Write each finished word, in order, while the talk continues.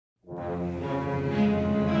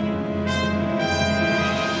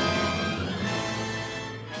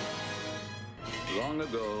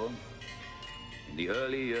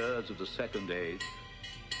early years of the Second Age,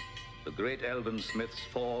 the great elven smiths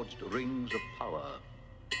forged rings of power,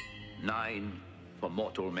 9 for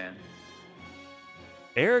mortal men.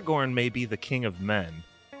 Aragorn may be the king of men,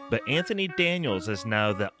 but Anthony Daniels is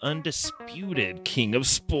now the undisputed king of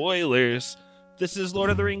spoilers. This is Lord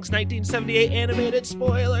of the Rings 1978 animated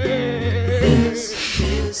spoilers. This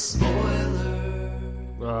is spoiler.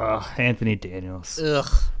 Ugh, Anthony Daniels. Ugh.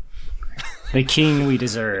 The king we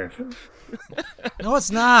deserve. No,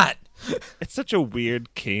 it's not. It's such a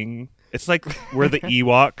weird king. It's like we're the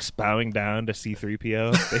Ewoks bowing down to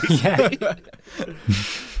C-3PO. Yeah.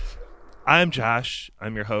 I'm Josh.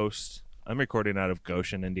 I'm your host. I'm recording out of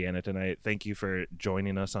Goshen, Indiana tonight. Thank you for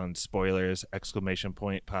joining us on Spoilers!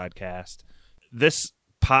 Podcast. This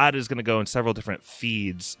pod is going to go in several different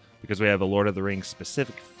feeds because we have a Lord of the Rings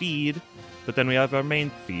specific feed, but then we have our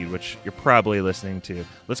main feed, which you're probably listening to.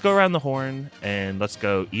 Let's go around the horn and let's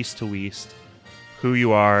go east to west. Who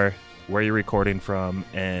you are, where you're recording from,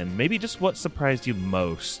 and maybe just what surprised you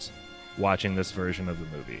most watching this version of the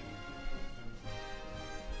movie.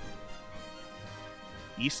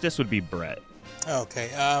 Eastus would be Brett. Okay.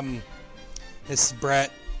 This is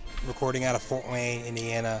Brett, recording out of Fort Wayne,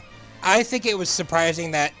 Indiana. I think it was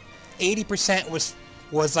surprising that 80% was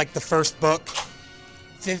like the first book.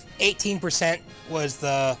 18% was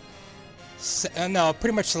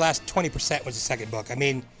pretty much the last 20% was the second book. I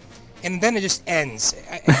mean, and then it just ends.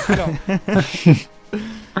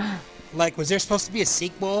 Like, was there supposed to be a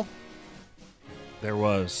sequel? There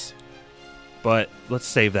was. But let's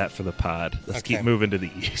save that for the pod. Let's keep moving to the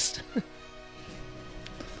east.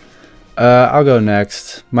 I'll go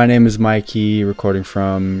next. My name is Mikey, recording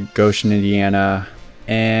from Goshen, Indiana.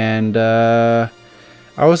 And I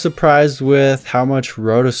was surprised with how much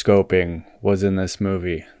rotoscoping was in this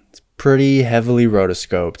movie. It's pretty heavily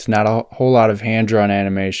rotoscoped. Not a whole lot of hand-drawn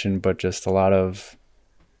animation, but just a lot of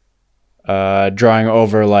drawing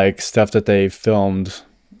over like stuff that they filmed.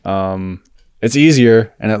 It's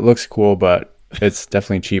easier and it looks cool, but it's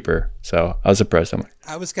definitely cheaper. So I was surprised. I'm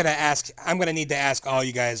gonna need to ask all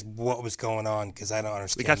you guys what was going on because I don't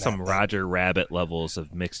understand. We got some Roger Rabbit levels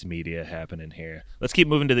of mixed media happening here. Let's keep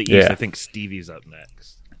moving to the east. I think Stevie's up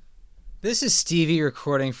next. This is Stevie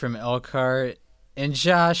recording from Elkhart. And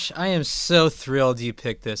Josh, I am so thrilled you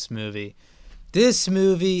picked this movie. This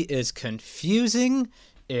movie is confusing.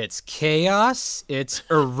 It's chaos. It's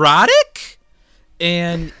erotic.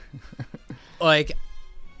 And, like,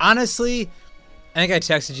 honestly, I think I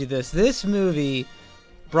texted you this. This movie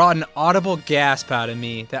brought an audible gasp out of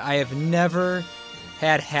me that I have never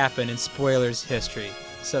had happen in spoilers history.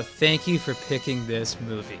 So thank you for picking this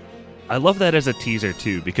movie. I love that as a teaser,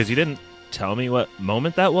 too, because you didn't tell me what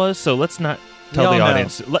moment that was, so let's not tell the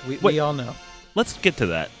audience. We all know. Let's get to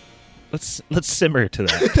that. Let's simmer to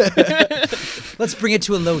that. Let's bring it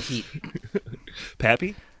to a low heat.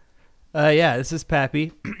 Pappy? Yeah, this is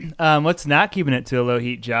Pappy. What's not keeping it to a low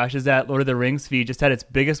heat, Josh, is that Lord of the Rings feed just had its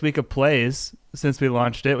biggest week of plays since we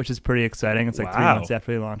launched it, which is pretty exciting. It's like 3 months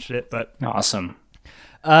after we launched it. But awesome.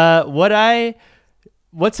 What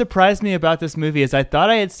surprised me about this movie is I thought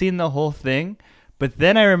I had seen the whole thing, but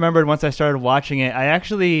then I remembered once I started watching it, I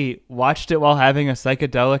actually watched it while having a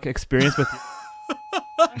psychedelic experience with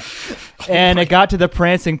and it got to the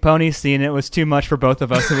prancing pony scene. And it was too much for both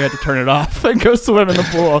of us, and we had to turn it off and go swim in the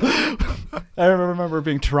pool. I remember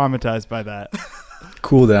being traumatized by that.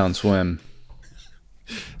 Cool down swim.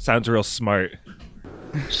 Sounds real smart.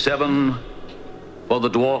 7 for the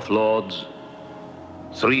dwarf lords,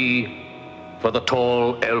 3 for the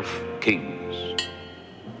tall elf kings.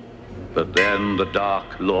 But then the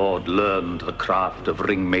Dark Lord learned the craft of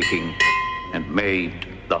ring making and made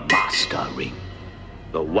the Master Ring.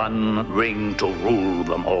 The one ring to rule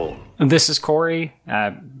them all. This is Corey,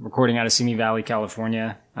 recording out of Simi Valley,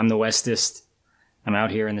 California. I'm the Westist. I'm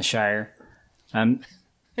out here in the Shire.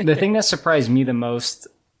 The thing that surprised me the most,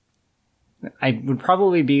 I would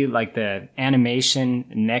probably be like the animation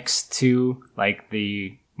next to like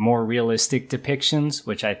the more realistic depictions,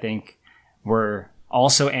 which I think were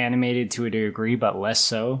also animated to a degree, but less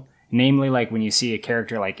so. Namely, like when you see a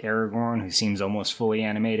character like Aragorn, who seems almost fully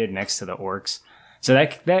animated next to the orcs. So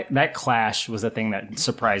that clash was the thing that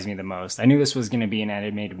surprised me the most. I knew this was going to be an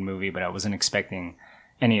animated movie, but I wasn't expecting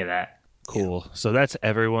any of that. Cool. So that's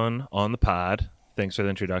everyone on the pod. Thanks for the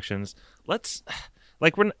introductions.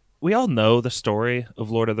 We all know the story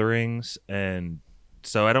of Lord of the Rings, and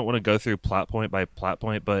so I don't want to go through plot point by plot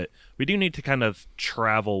point, but we do need to kind of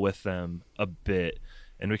travel with them a bit,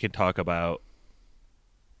 and we can talk about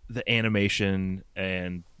the animation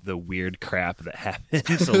and the weird crap that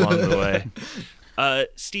happens along the way.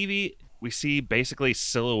 Stevie, we see basically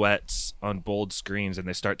silhouettes on bold screens, and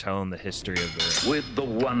they start telling the history of the ring. With the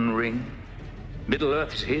One Ring,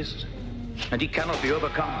 Middle-earth's his, and he cannot be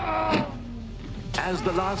overcome. As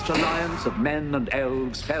the last alliance of men and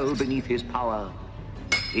elves fell beneath his power,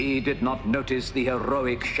 he did not notice the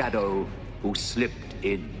heroic shadow who slipped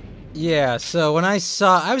in. Yeah, so when I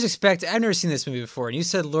was expecting, I've never seen this movie before, and you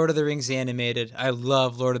said Lord of the Rings animated. I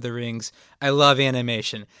love Lord of the Rings. I love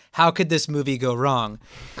animation. How could this movie go wrong?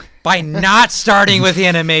 By not starting with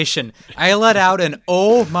animation. I let out an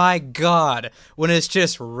oh my god when it's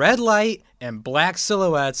just red light and black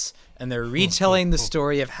silhouettes, and they're retelling the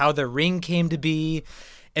story of how the ring came to be.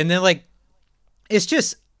 And then, like,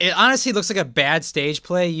 it honestly looks like a bad stage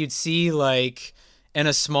play you'd see, like, in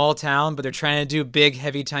a small town, but they're trying to do big,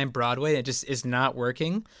 heavy time Broadway, and it just is not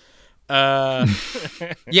working. Yeah,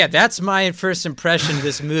 that's my first impression of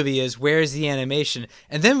this movie is where's the animation?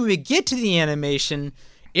 And then when we get to the animation,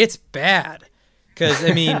 it's bad. Because,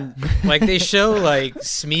 I mean, like, they show, like,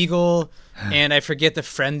 Smeagol, and I forget the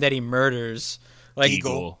friend that he murders. Like,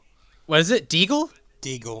 Deagle. What is it? Deagle?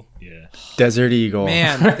 Deagle. Yeah. Desert Eagle.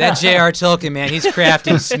 Man, that J.R. Tolkien, man, he's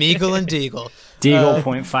crafty. Smeagol and Deagle. Deagle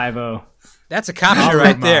 .50. That's a copy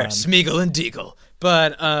right there. Smeagol and Deagle.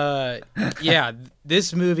 But, yeah,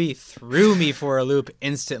 this movie threw me for a loop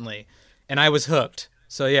instantly, and I was hooked.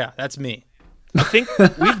 So, yeah, that's me. I think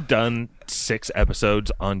we've done 6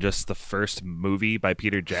 episodes on just the first movie by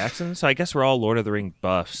Peter Jackson, so I guess we're all Lord of the Rings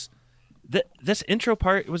buffs. This intro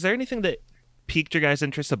part, was there anything that piqued your guys'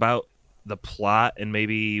 interest about the plot and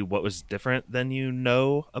maybe what was different than you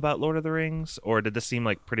know about Lord of the Rings? Or did this seem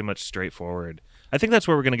like pretty much straightforward? I think that's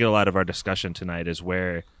where we're going to get a lot of our discussion tonight, is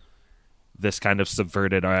where this kind of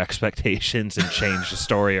subverted our expectations and changed the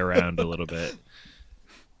story around a little bit.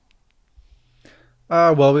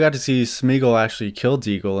 Well, we got to see Smeagol actually kill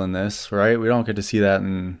Deagle in this, right? We don't get to see that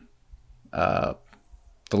in the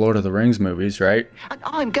Lord of the Rings movies, right? And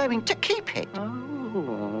I'm going to keep it.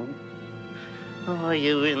 Oh, are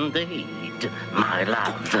you indeed, my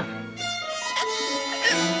love?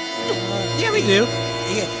 Yeah, we do.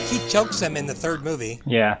 He chokes them in the third movie.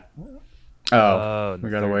 Yeah. Oh, in we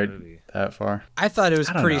the gotta third wait movie. that far. I thought it was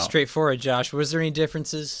I don't pretty know. straightforward, Josh. Was there any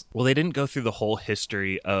differences? Well, they didn't go through the whole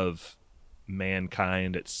history of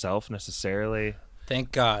mankind itself necessarily.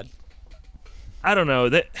 Thank God. I don't know.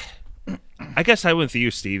 I guess I went with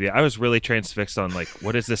you, Stevie. I was really transfixed on, like,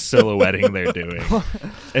 what is this silhouetting they're doing?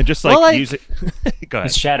 And just, like, Well, like- music. Go ahead.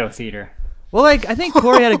 It's shadow theater. Well, like, I think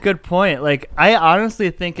Corey had a good point. Like, I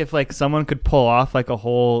honestly think if, like, someone could pull off, like, a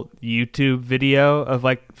whole YouTube video of,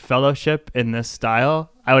 like, Fellowship in this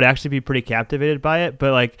style, I would actually be pretty captivated by it.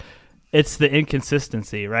 But, like, it's the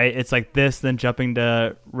inconsistency, right? It's like this, then jumping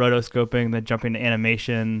to rotoscoping, then jumping to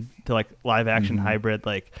animation, to, like, live-action hybrid.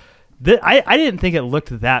 Like, I didn't think it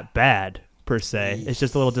looked that bad, per se. It's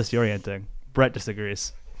just a little disorienting. Brett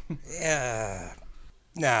disagrees. Yeah.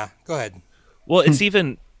 Nah, go ahead. Well, it's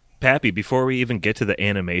even, Pappy, before we even get to the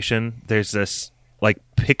animation, there's this, like,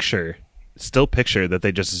 still picture that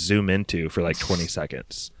they just zoom into for, like, 20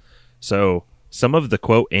 seconds. So some of the,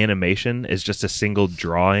 quote, animation is just a single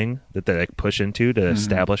drawing that they, like, push into to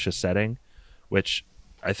establish a setting, which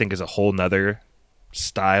I think is a whole nother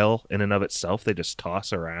style in and of itself. They just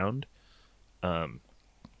toss around. Yeah,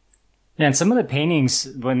 and some of the paintings,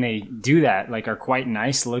 when they do that, like, are quite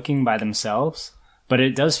nice looking by themselves, but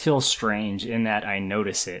it does feel strange in that I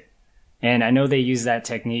notice it. And I know they use that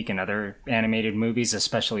technique in other animated movies,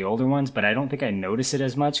 especially older ones, but I don't think I notice it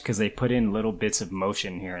as much because they put in little bits of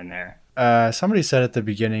motion here and there. Somebody said at the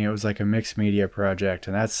beginning it was like a mixed media project,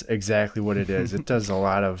 and that's exactly what it is. It does a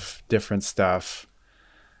lot of different stuff,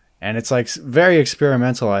 and it's like very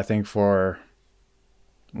experimental, I think, for,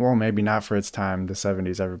 well, maybe not for its time. The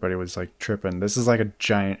 70s, everybody was like tripping. This is like a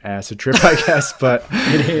giant acid trip, I guess, but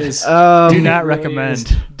It is. Do not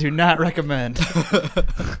recommend. Do not recommend.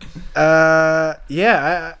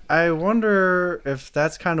 yeah, I wonder if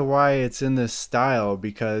that's kind of why it's in this style,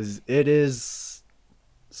 because it is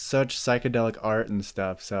such psychedelic art and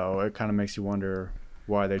stuff, so it kind of makes you wonder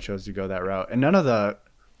why they chose to go that route. And none of the,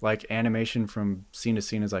 like, animation from scene to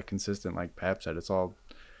scene is, like, consistent, like Pap said. It's all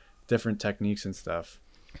different techniques and stuff.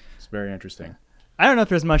 It's very interesting. I don't know if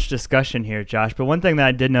there's much discussion here, Josh, but one thing that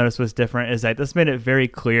I did notice was different is that this made it very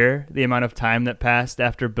clear the amount of time that passed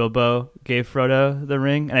after Bilbo gave Frodo the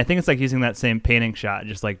ring. And I think it's like using that same painting shot,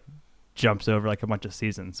 just like jumps over like a bunch of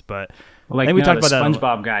seasons. But Like, I think we talked the about that.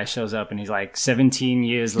 SpongeBob guy shows up and he's like, 17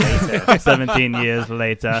 years later. 17 years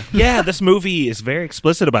later. Yeah, this movie is very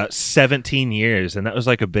explicit about 17 years, and that was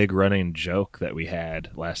like a big running joke that we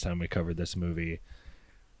had last time we covered this movie.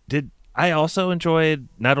 I also enjoyed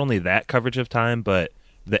not only that coverage of time, but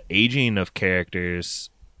the aging of characters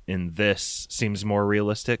in this seems more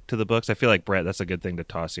realistic to the books. I feel like, Brett, that's a good thing to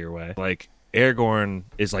toss your way. Like, Aragorn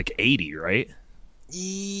is like 80, right?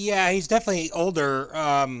 Yeah, he's definitely older.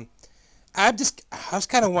 I was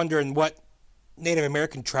kind of wondering what Native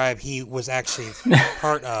American tribe he was actually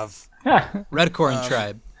part of. Redcorn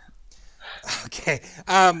tribe. Okay.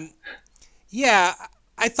 Yeah,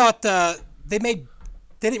 I thought they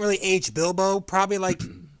didn't really age Bilbo probably like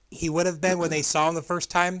he would have been when they saw him the first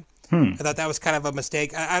time. I thought that was kind of a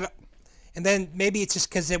mistake. And then maybe it's just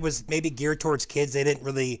because it was maybe geared towards kids. They didn't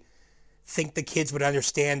really think the kids would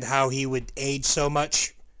understand how he would age so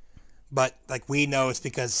much. But like we know, it's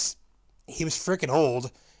because he was freaking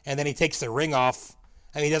old, and then he takes the ring off.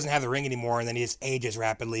 I mean, he doesn't have the ring anymore, and then he just ages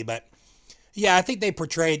rapidly. But yeah, I think they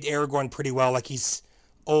portrayed Aragorn pretty well. Like he's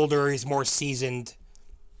older, he's more seasoned,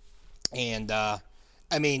 and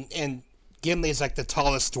and Gimli is like the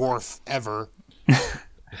tallest dwarf ever.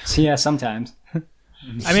 So yeah, sometimes. I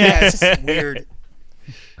mean, Yeah, it's just weird.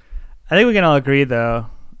 I think we can all agree, though.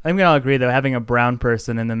 Having a brown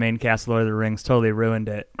person in the main cast of Lord of the Rings totally ruined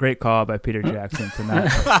it. Great call by Peter Jackson to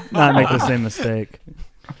not make the same mistake.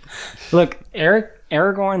 Look,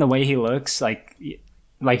 Aragorn, the way he looks, like he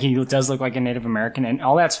does look like a Native American, and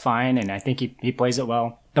all that's fine, and I think he plays it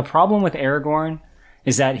well. The problem with Aragorn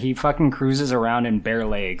is that he fucking cruises around in bare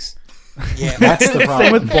legs. Yeah, That's the problem.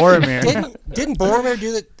 Same with Boromir. didn't Boromir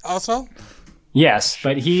do that also? Yes,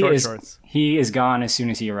 but Short shorts. he is gone as soon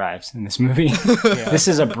as he arrives in this movie. This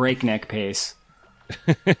is a breakneck pace.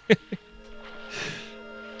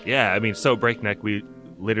 Yeah, I mean, so breakneck, we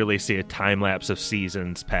literally see a time lapse of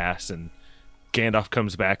seasons pass, and Gandalf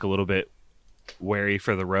comes back a little bit wary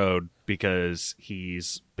for the road because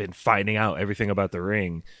he's been finding out everything about the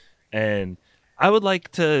ring. And I would like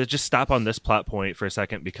to just stop on this plot point for a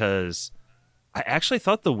second because I actually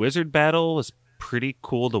thought the wizard battle was pretty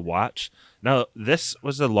cool to watch. Now, this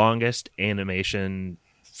was the longest animation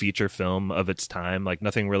feature film of its time. Like,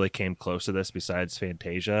 nothing really came close to this besides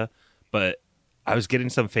Fantasia, but I was getting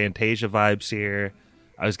some Fantasia vibes here.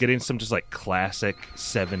 I was getting some just like classic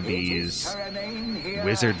 70s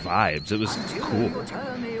wizard vibes. It was cool.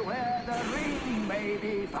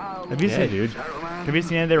 Have you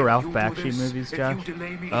seen any of the Ralph Bakshi movies, Josh?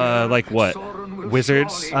 Like what?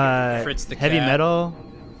 Wizards? Fritz the Heavy Cat. Metal,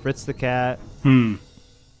 Fritz the Cat.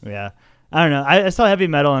 Yeah. I don't know. I saw Heavy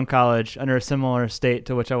Metal in college under a similar state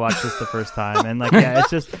to which I watched this the first time. And like, yeah, it's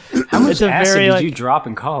just... How much it's a acid very, did like, you drop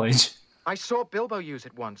in college? I saw Bilbo use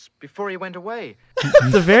it once before he went away.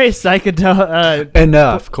 It's a very psychedelic...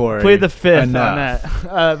 Enough, Corey. Play the fifth Enough. on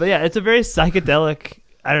that. But yeah, it's a very psychedelic,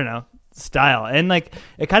 I don't know, style. And like,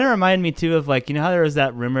 it kind of reminded me too of like, you know how there was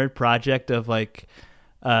that rumored project of like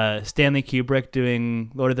Stanley Kubrick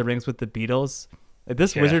doing Lord of the Rings with the Beatles? Like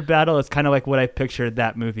this wizard battle is kind of like what I pictured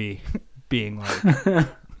that movie being like.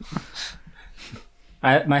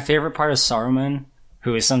 My favorite part is Saruman,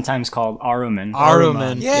 who is sometimes called Aruman.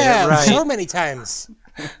 Aruman. Yeah, right. so many times.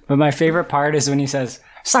 But my favorite part is when he says,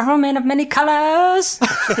 Saruman of many colors!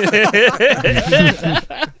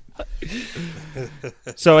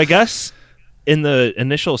 So I guess in the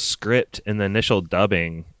initial script, in the initial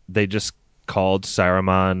dubbing, they just called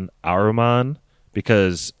Saruman Aruman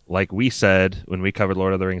because, like we said when we covered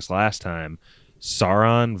Lord of the Rings last time,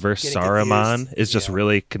 Sauron versus Getting Saruman confused. is just Yeah.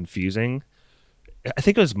 really confusing. I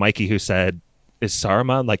think it was Mikey who said, is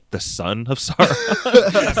Saruman like the son of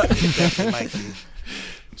Sauron? Definitely Mikey.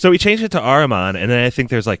 So we changed it to Aruman, and then I think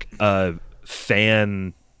there's like a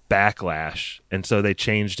fan backlash, and so they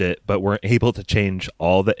changed it, but weren't able to change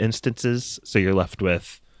all the instances, so you're left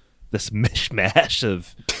with this mishmash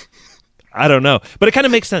of I don't know, but it kind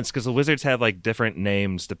of makes sense because the wizards have like different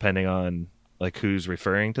names depending on like who's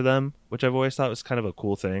referring to them, which I've always thought was kind of a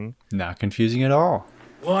cool thing. Not confusing at all.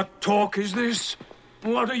 What talk is this?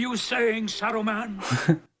 What are you saying,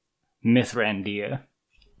 Saruman? Mithrandir.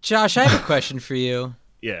 Josh, I have a question for you.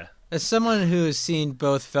 Yeah. As someone who has seen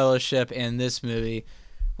both Fellowship and this movie,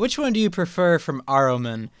 which one do you prefer from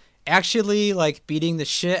Aruman? Actually, like, beating the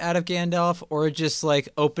shit out of Gandalf, or just, like,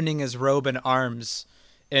 opening his robe and arms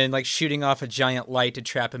and, like, shooting off a giant light to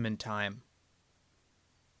trap him in time?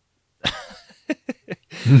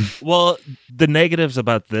 Well, the negatives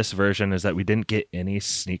about this version is that we didn't get any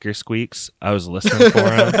sneaker squeaks. I was listening for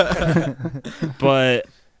them. But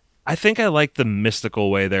I think I like the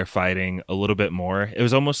mystical way they're fighting a little bit more. It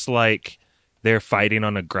was almost like they're fighting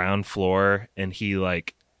on a ground floor and he,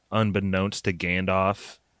 like, unbeknownst to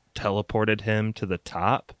Gandalf, teleported him to the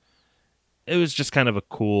top. It was just kind of a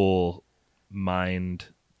cool mind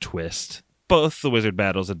twist. Both the wizard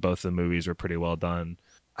battles in both the movies were pretty well done.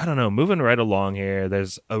 I don't know, moving right along here,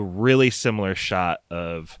 there's a really similar shot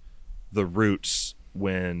of the Roots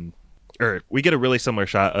we get a really similar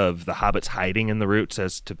shot of the hobbits hiding in the Roots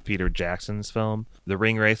as to Peter Jackson's film. The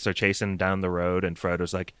ring wraiths are chasing down the road, and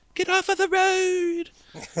Frodo's like, "Get off of the road!"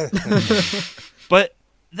 But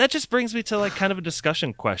that just brings me to like kind of a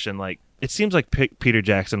discussion question. Like, it seems like Peter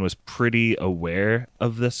Jackson was pretty aware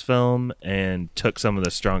of this film and took some of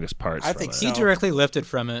the strongest parts. I from think it. so. He directly lifted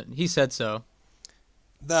from it. He said so.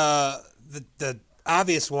 The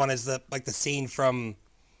obvious one is the scene from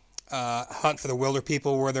Hunt for the Wilder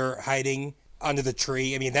People where they're hiding under the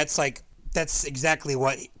tree. I mean, that's exactly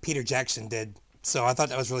what Peter Jackson did. So I thought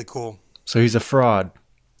that was really cool. So he's a fraud.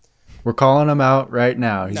 We're calling him out right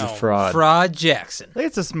now. He's No. a fraud. Fraud Jackson. I think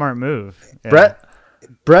it's a smart move. Yeah.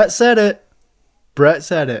 Brett said it. Brett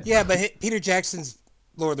said it. Yeah, but Peter Jackson's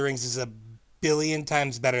Lord of the Rings is a billion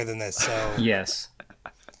times better than this. So Yes.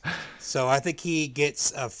 So I think he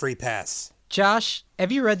gets a free pass. Josh,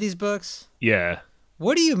 have you read these books? Yeah.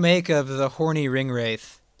 What do you make of the horny ring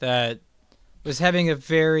wraith that was having a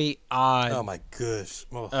very odd Oh my gosh.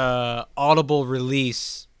 Oh. audible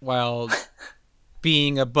release while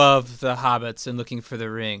being above the hobbits and looking for the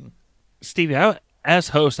ring? Stevie, as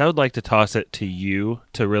host, I would like to toss it to you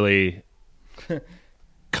to really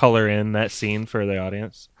color in that scene for the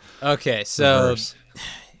audience. Okay, so Reverse.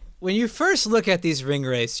 when you first look at these ring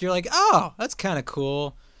wraiths, you're like, oh, that's kind of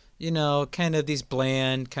cool. You know, kind of these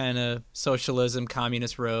bland, kind of socialism,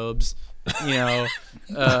 communist robes. You know,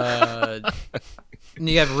 and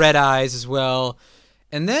you have red eyes as well.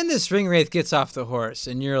 And then this ring wraith gets off the horse,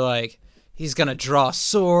 and you're like, he's going to draw a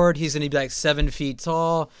sword. He's going to be like 7 feet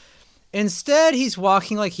tall. Instead, he's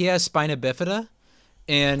walking like he has spina bifida,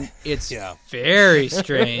 and it's very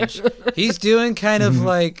strange. He's doing kind of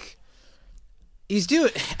like... I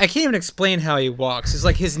can't even explain how he walks. It's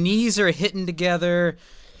like his knees are hitting together.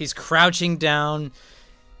 He's crouching down,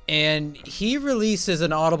 and he releases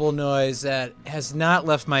an audible noise that has not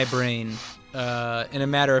left my brain in a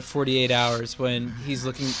matter of 48 hours when he's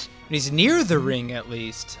looking... When he's near the ring, at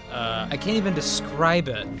least. I can't even describe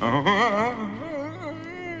it.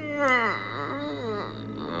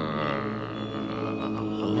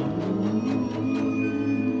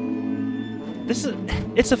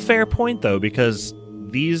 It's a fair point, though, because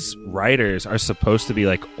these writers are supposed to be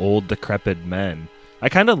like old, decrepit men. I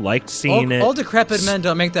kind of liked seeing it. Old decrepit men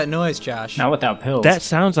don't make that noise, Josh. Not without pills. That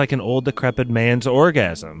sounds like an old, decrepit man's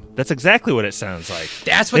orgasm. That's exactly what it sounds like.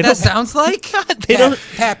 That's what that sounds like? They don't.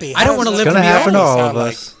 Pappy. I don't want to live It's to gonna be happen to old. all sound of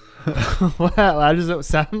like? us. What? How does it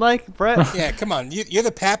sound like, Brett? Yeah, come on. You're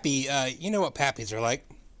the Pappy. You know what Pappies are like.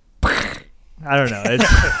 I don't know. It's,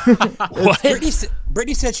 What?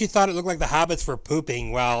 Brittany said she thought it looked like the hobbits were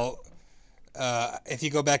pooping. Well, if you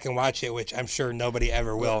go back and watch it, which I'm sure nobody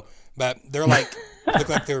ever will, but they're like look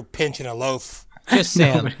like they're pinching a loaf. Just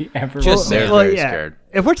Sam. Nobody ever Just will. They're Sam. very scared.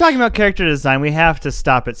 If we're talking about character design, we have to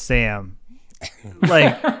stop at Sam.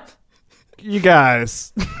 Like, you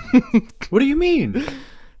guys. What do you mean?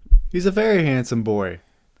 He's a very handsome boy.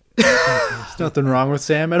 There's nothing wrong with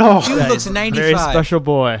Sam at all. Dude looks 95. Very special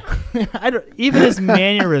boy. Even his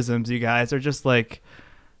mannerisms, you guys, are just like,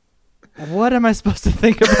 what am I supposed to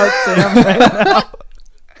think about Sam right now?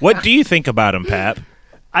 What do you think about him, Pap?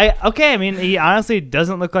 I mean, he honestly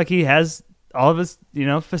doesn't look like he has all of his,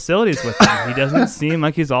 facilities with him. He doesn't seem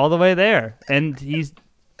like he's all the way there. And he's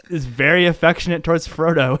is very affectionate towards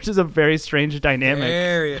Frodo, which is a very strange dynamic.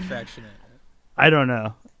 Very affectionate. I don't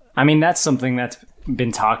know. I mean, that's something that's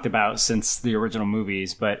been talked about since the original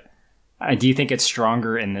movies, but do you think it's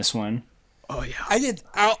stronger in this one? Oh, yeah. I did.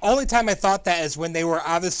 Only time I thought that is when they were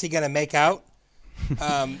obviously going to make out.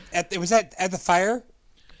 At the fire.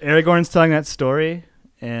 Aragorn's telling that story.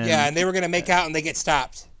 And Yeah, and they were going to make out and they get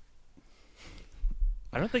stopped.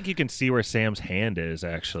 I don't think you can see where Sam's hand is,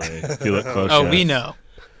 actually, if you look close Oh, enough. we know.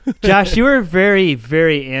 Josh, you were very,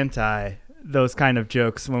 very anti those kind of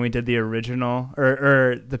jokes when we did the original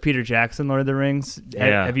or the Peter Jackson Lord of the Rings.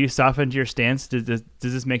 Yeah. Have you softened your stance? Does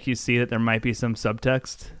this make you see that there might be some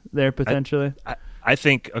subtext there potentially? I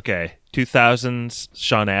think, 2000s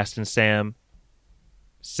Sean Astin Sam,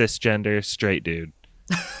 cisgender, straight dude.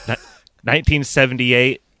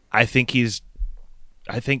 1978, I think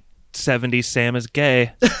 70s Sam is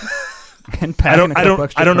gay. And I don't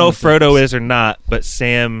know if Frodo is or not, but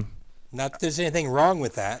Sam. Not that there's anything wrong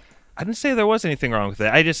with that. I didn't say there was anything wrong with it.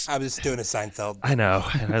 I was doing a Seinfeld. I know.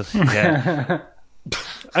 Yeah.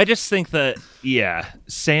 I just think that,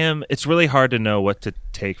 Sam, it's really hard to know what to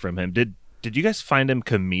take from him. Did you guys find him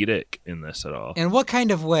comedic in this at all? In what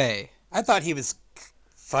kind of way? I thought he was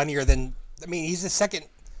funnier than... I mean, he's the second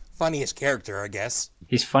funniest character, I guess.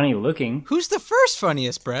 He's funny looking. Who's the first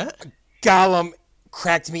funniest, Brett? Gollum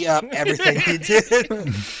cracked me up, everything he did.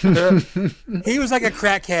 He was like a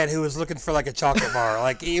crackhead who was looking for like a chocolate bar.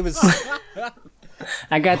 Like he was...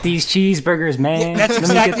 I got these cheeseburgers, man. Yeah, that's Let me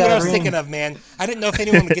exactly get what that I was ring. thinking of, man. I didn't know if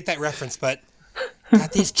anyone would get that reference, but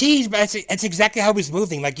got these cheeseburgers. That's exactly how he's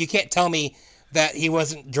moving. Like you can't tell me that he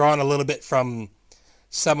wasn't drawn a little bit from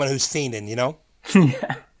someone who's fiending, you know?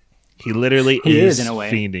 He literally He is is, in a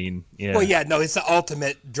way. fiending. Yeah. Well, yeah, no, it's the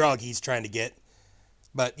ultimate drug he's trying to get.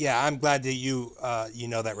 But yeah, I'm glad that you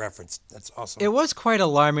know that reference. That's awesome. It was quite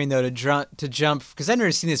alarming though to jump because I'd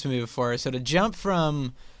never seen this movie before. So to jump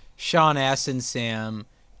from Sean Astin Sam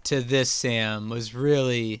to this Sam was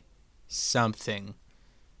really something.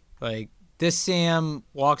 Like this Sam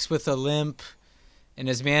walks with a limp, and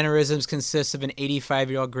his mannerisms consist of an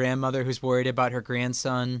 85-year-old grandmother who's worried about her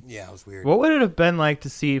grandson. Yeah, it was weird. What would it have been like to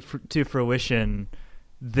see to fruition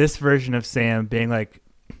this version of Sam being like,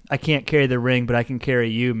 I can't carry the ring, but I can carry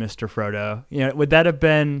you, Mr. Frodo? You know, would that have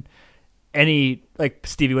been any, like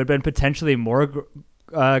Stevie, would have been potentially more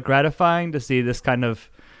gratifying to see this kind of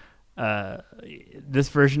this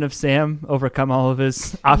version of Sam overcome all of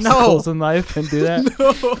his obstacles in life and do that?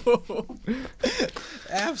 No,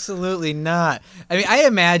 absolutely not. I mean, I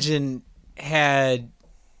imagine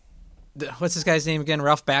what's this guy's name again?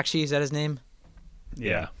 Ralph Bakshi, is that his name?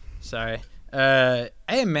 Yeah. Sorry. I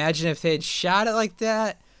imagine if they had shot it like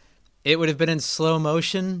that, it would have been in slow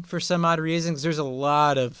motion for some odd reason, because there's a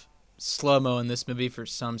lot of slow-mo in this movie for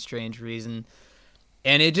some strange reason.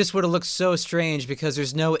 And it just would have looked so strange because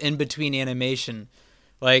there's no in-between animation.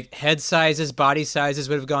 Like, head sizes, body sizes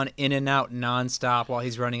would have gone in and out nonstop while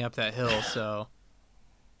he's running up that hill. So,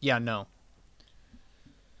 yeah, no.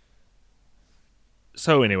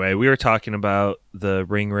 So anyway, we were talking about the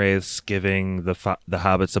ring wraiths giving the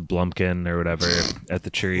hobbits a blumpkin or whatever at the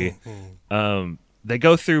tree. They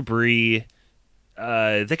go through Bree.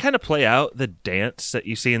 They kind of play out the dance that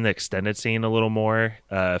you see in the extended scene a little more.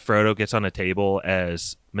 Frodo gets on a table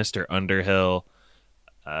as Mr. Underhill.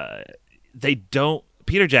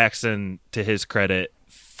 Peter Jackson, to his credit,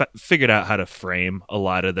 figured out how to frame a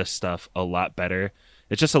lot of this stuff a lot better.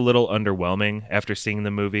 It's just a little underwhelming after seeing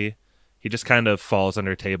the movie. He just kind of falls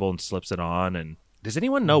under a table and slips it on. And does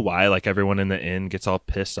anyone know why, like, everyone in the inn gets all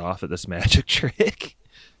pissed off at this magic trick?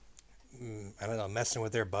 I don't know, messing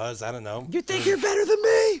with their buzz. I don't know. You think you're better than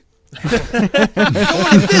me? I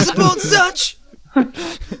want invisible and such.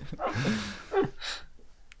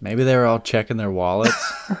 Maybe they were all checking their wallets.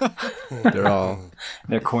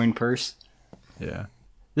 Their coin purse. Yeah.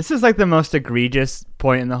 This is like the most egregious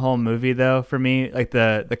point in the whole movie, though, for me. Like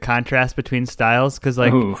the contrast between styles, because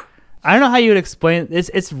like Ooh. I don't know how you would explain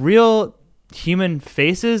it. It's real human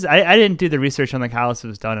faces. I didn't do the research on like how this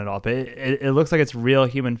was done at all, but it looks like it's real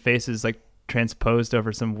human faces like transposed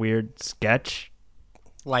over some weird sketch.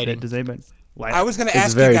 Lighting. Does anybody? I was going to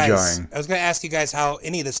ask you guys. I was going to ask you guys how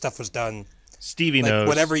any of this stuff was done. Stevie like knows.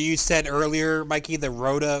 Whatever you said earlier, Mikey, the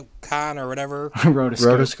Rotacon or whatever.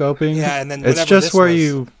 Rotoscoping. Yeah, and then it's just where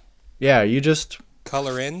you just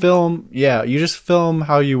color in. Film. Yeah, you just film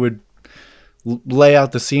how you would lay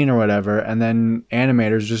out the scene or whatever, and then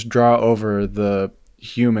animators just draw over the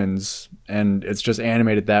humans, and it's just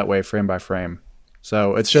animated that way, frame by frame.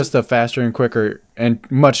 So it's just a faster and quicker and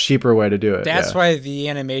much cheaper way to do it. That's why the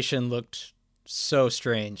animation looked so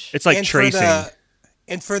strange. It's like tracing.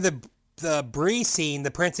 For the Bree scene,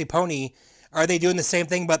 the Prancing Pony, are they doing the same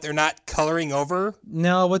thing, but they're not coloring over?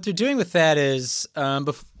 No, what they're doing with that is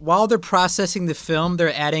while they're processing the film,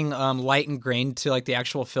 they're adding light and grain to like the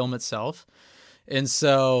actual film itself. And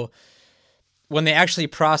so when they actually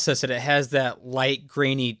process it, it has that light,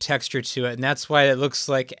 grainy texture to it. And that's why it looks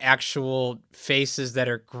like actual faces that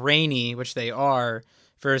are grainy, which they are,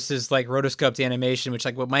 versus like rotoscoped animation, which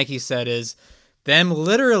like what Mikey said is them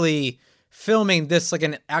literally filming this like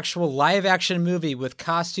an actual live action movie with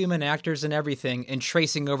costume and actors and everything and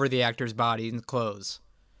tracing over the actor's body and clothes.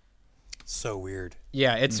 So weird.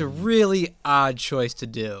 Yeah, it's a really odd choice to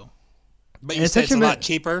do. But you said it's a lot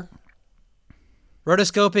cheaper?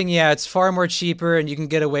 Rotoscoping, yeah, it's far more cheaper, and you can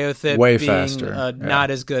get away with it way being faster.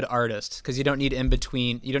 not as good artist because you don't need in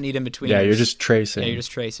between. You don't need in between. Yeah, you're just tracing. Yeah, you're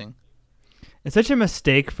just tracing. It's such a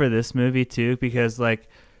mistake for this movie too, because like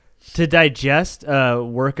to digest a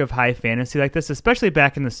work of high fantasy like this, especially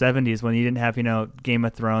back in the 70s when you didn't have Game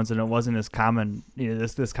of Thrones and it wasn't as common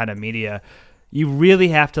this kind of media, you really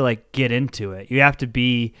have to like get into it. You have to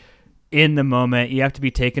be in the moment. You have to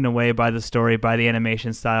be taken away by the story, by the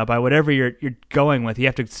animation style, by whatever you're going with. You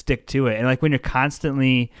have to stick to it. And like when you're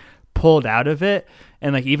constantly pulled out of it,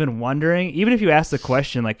 and like even wondering, even if you ask the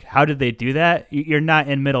question like how did they do that, you're not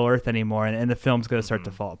in Middle Earth anymore, and the film's going to start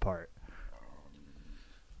to fall apart.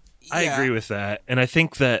 I agree with that. And I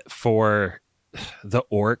think that for the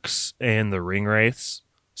orcs and the ringwraiths,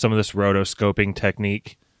 some of this rotoscoping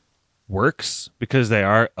technique works because they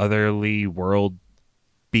are otherly world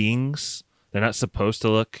beings. They're not supposed to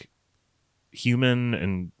look human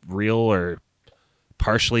and real or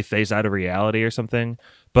partially phased out of reality or something.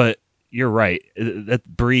 But you're right. That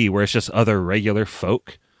Bree, where it's just other regular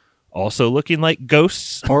folk also looking like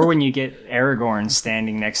ghosts. Or when you get Aragorn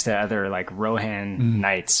standing next to other like Rohan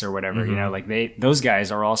knights or whatever, you know, like those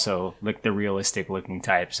guys are also like the realistic looking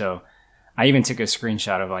type. So I even took a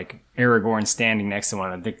screenshot of like Aragorn standing next to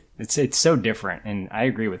one of them. It's so different, and I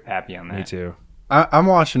agree with Pappy on that. Me too. I'm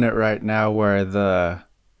watching it right now where the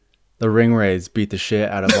ringwraiths beat the shit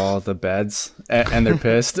out of all the beds and they're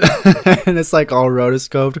pissed. And it's like all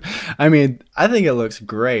rotoscoped. I mean, I think it looks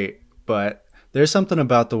great, but there's something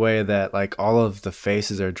about the way that like all of the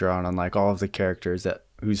faces are drawn on like all of the characters that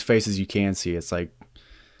whose faces you can see. It's like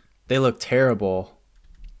they look terrible.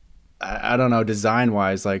 I don't know, design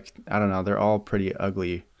wise, like I don't know, they're all pretty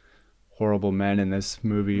ugly, horrible men in this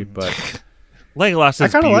movie, but Legolas is I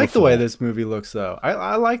kind of like the beautiful. way this movie looks though.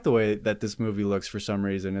 I like the way that this movie looks for some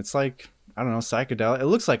reason. It's like, I don't know, psychedelic. It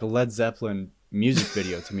looks like a Led Zeppelin music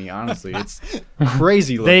video to me, honestly. It's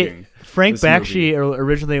crazy looking. Frank this Bakshi movie.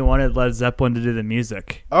 originally wanted Led Zeppelin to do the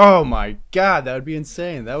music. Oh my god, that would be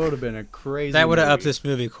insane. That would have been a crazy That would have movie. upped this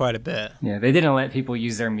movie quite a bit. Yeah, they didn't let people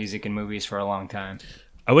use their music in movies for a long time.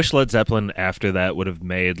 I wish Led Zeppelin after that would have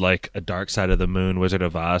made like a Dark Side of the Moon, Wizard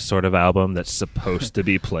of Oz sort of album that's supposed to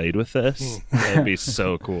be played with this. That'd be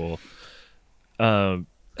so cool. I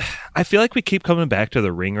feel like we keep coming back to the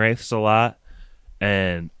ringwraiths a lot,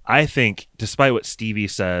 and I think despite what Stevie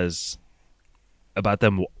says about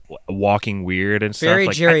them walking weird and stuff, Very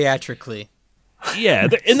like, geriatrically. yeah,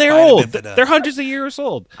 and they're old. They're hundreds of years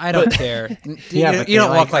old. I don't care. Yeah, you, but you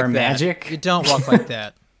don't they, walk like, like are that. magic. You don't walk like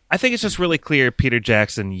that. I think it's just really clear Peter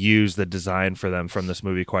Jackson used the design for them from this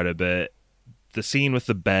movie quite a bit. The scene with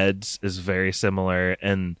the beds is very similar,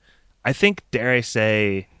 and I think, dare I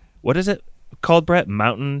say, what is it called, Brett?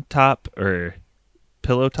 Mountaintop or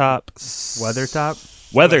pillow top?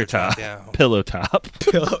 Weathertop? Weathertop. yeah. Pillow top.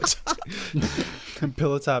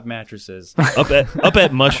 Pillow top mattresses. up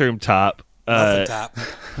at Mushroom Top. Off the top.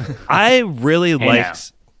 I really now.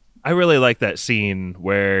 like that scene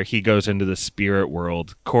where he goes into the spirit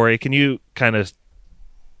world. Corey, can you kind of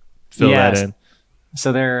fill that in?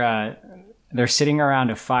 So they're sitting around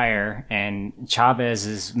a fire, and Chavez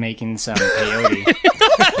is making some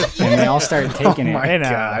peyote, and they all start taking it. My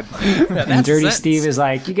God. And Dirty Steve is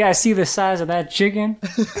like, "You guys see the size of that chicken?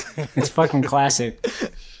 It's fucking classic."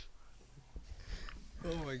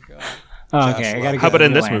 Oh my god. Oh, okay, I gotta How get about a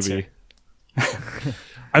in real this answer. movie?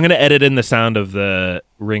 I'm gonna edit in the sound of the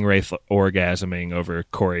ringwraith orgasming over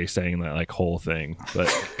Corey saying that like whole thing. But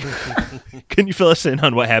can you fill us in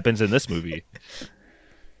on what happens in this movie?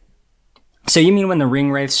 So you mean when the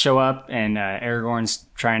ring wraiths show up and Aragorn's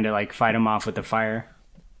trying to like fight them off with the fire?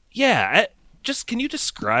 Yeah, can you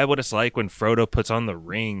describe what it's like when Frodo puts on the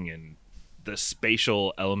ring and the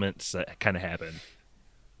spatial elements that kind of happen?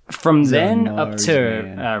 From then up Mars to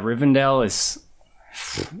Man. Rivendell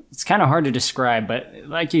it's kind of hard to describe, but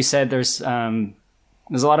like you said, there's a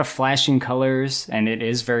lot of flashing colors, and it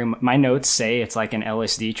is very. My notes say it's like an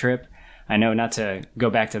LSD trip. I know not to go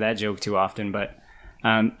back to that joke too often, but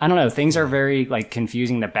I don't know. Things are very like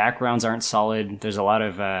confusing. The backgrounds aren't solid. There's a lot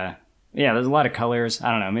of there's a lot of colors.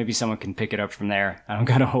 I don't know. Maybe someone can pick it up from there. I don't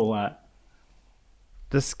got a whole lot.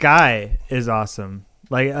 The sky is awesome.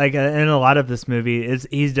 Like in a lot of this movie,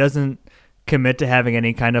 he doesn't commit to having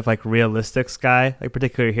any kind of like realistic sky, like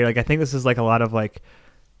particularly here. Like I think this is like a lot of like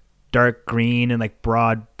dark green and like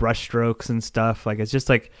broad brush strokes and stuff. Like it's just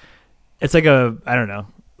like it's like a, I don't know,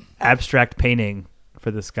 abstract painting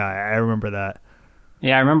for the sky. I remember that.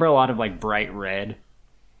 Yeah, I remember a lot of like bright red.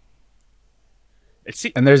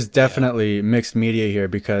 And there's definitely mixed media here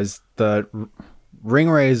because the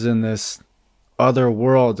ringwraiths in this other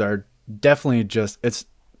world are definitely just, it's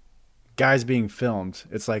guys being filmed.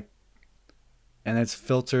 It's like, and it's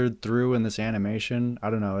filtered through in this animation. I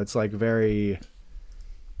don't know. It's like very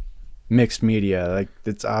mixed media. Like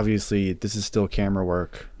it's obviously, this is still camera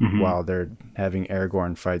work while they're having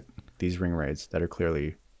Aragorn fight these ringwraiths that are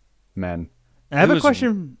clearly men. I have a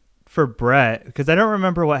question for Brett because I don't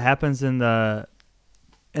remember what happens in the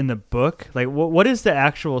book. Like what is the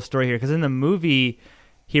actual story here? Because in the movie,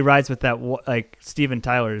 he rides with that like Steven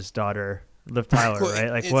Tyler's daughter, Liv Tyler, right?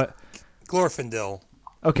 Like it's what? Glorfindel.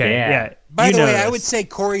 Okay, yeah. By the know way, I this. would say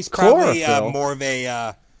Corey's probably Chlorophyll. more of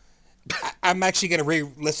a. I'm actually going to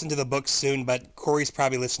re-listen to the book soon, but Corey's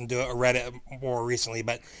probably listened to it or read it more recently.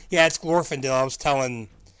 But yeah, it's Glorfindel.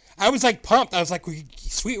 I was like pumped. I was like,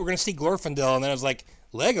 sweet, we're going to see Glorfindel. And then I was like,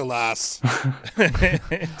 Legolas.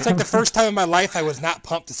 It's like the first time in my life I was not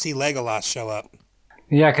pumped to see Legolas show up.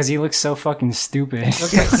 Yeah, because he looks so fucking stupid.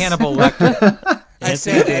 Looks like Hannibal Lecter. I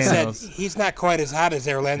said, he's not quite as hot as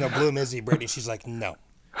Orlando Bloom, is he, Brittany? She's like, no.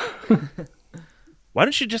 Why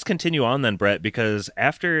don't you just continue on then, Brett? Because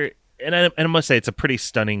after, and I must say, it's a pretty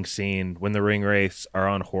stunning scene when the Ringwraiths are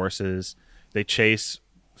on horses. They chase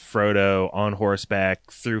Frodo on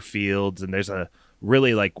horseback through fields, and there's a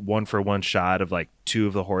really like 1-for-1 shot of like two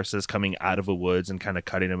of the horses coming out of the woods and kind of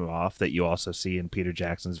cutting them off that you also see in Peter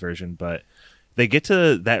Jackson's version. But they get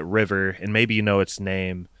to that river, and maybe you know its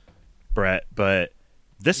name, Brett, but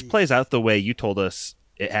this plays out the way you told us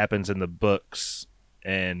it happens in the books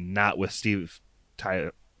and not with Steve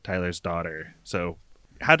Tyler's daughter. So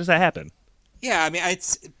how does that happen? Yeah, I mean,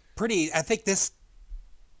 it's pretty. I think this,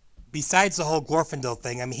 besides the whole Glorfindel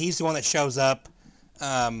thing, I mean, he's the one that shows up.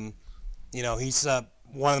 You know, he's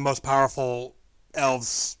one of the most powerful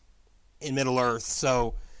elves in Middle Earth.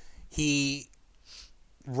 So he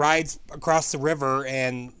rides across the river,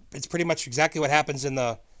 and it's pretty much exactly what happens in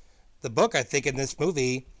the book, I think, in this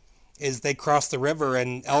movie, is they cross the river,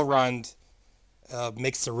 and Elrond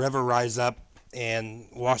makes the river rise up and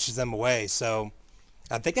washes them away. So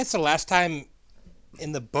I think that's the last time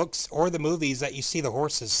in the books or the movies that you see the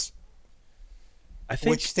horses. I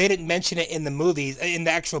think, which they didn't mention it in the movies, in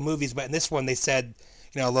the actual movies, but in this one they said,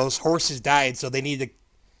 you know, those horses died, so they need to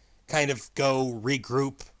kind of go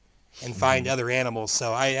regroup and find other animals.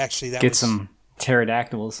 So I actually Get some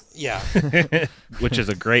pterodactyls. Yeah. which is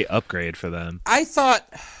a great upgrade for them. I thought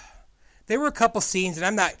there were a couple scenes,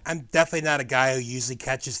 and I'm definitely not a guy who usually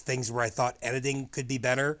catches things where I thought editing could be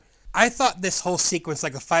better. I thought this whole sequence,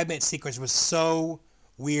 like a 5-minute sequence, was so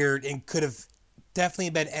weird and could have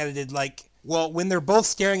definitely been edited. Like, well, when they're both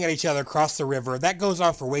staring at each other across the river, that goes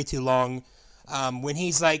on for way too long. When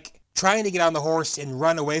he's like trying to get on the horse and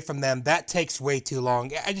run away from them, that takes way too long.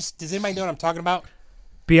 Does anybody know what I'm talking about?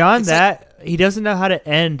 Beyond that, he doesn't know how to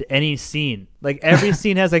end any scene. Like, every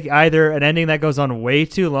scene has like either an ending that goes on way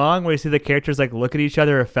too long, where you see the characters like look at each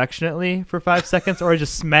other affectionately for 5 seconds, or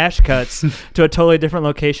just smash cuts to a totally different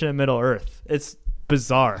location in Middle Earth. It's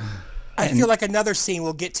bizarre. I feel like another scene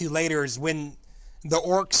we'll get to later is when the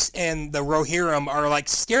orcs and the Rohirrim are like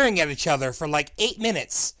staring at each other for like 8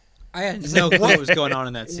 minutes. I had no clue what was going on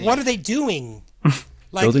in that scene. What are they doing?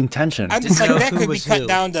 Like, Building tension. I'm just like, that could be cut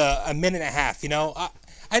down to a minute and a half, you know?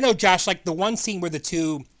 I know, Josh, like the one scene where the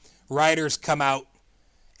two riders come out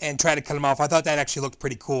and try to cut them off, I thought that actually looked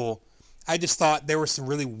pretty cool. I just thought there were some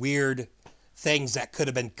really weird things that could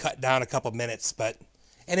have been cut down a couple minutes,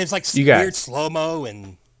 and it's like weird slow-mo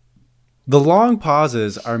and... The long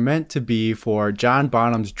pauses are meant to be for John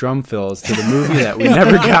Bonham's drum fills to the movie that we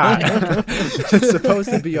never got. It's supposed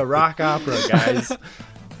to be a rock opera, guys.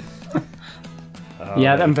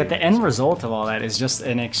 But the end result of all that is just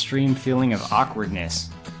an extreme feeling of awkwardness.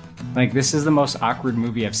 Like, this is the most awkward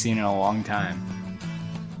movie I've seen in a long time.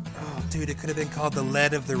 Oh, dude, it could have been called The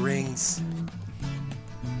Lead of the Rings. It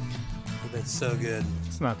would have been so good.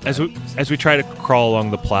 It's not As we try to crawl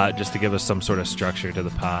along the plot, just to give us some sort of structure to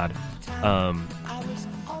the pod,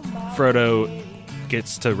 Frodo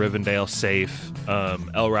gets to Rivendell safe.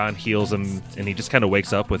 Elrond heals him, and he just kind of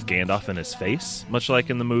wakes up with Gandalf in his face, much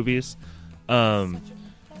like in the movies.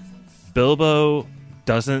 Bilbo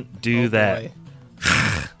doesn't do that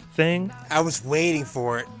thing. I was waiting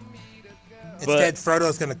for it. Instead,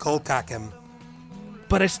 Frodo's going to cold cock him.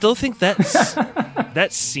 But I still think that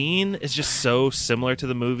scene is just so similar to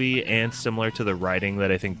the movie and similar to the writing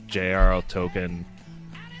that I think J.R.R. Tolkien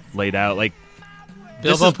laid out. Like,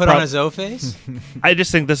 Bilbo put on his O face? I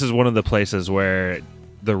just think this is one of the places where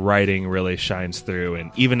the writing really shines through,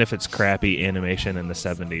 and even if it's crappy animation in the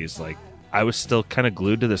 70s, like, I was still kind of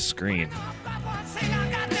glued to the screen.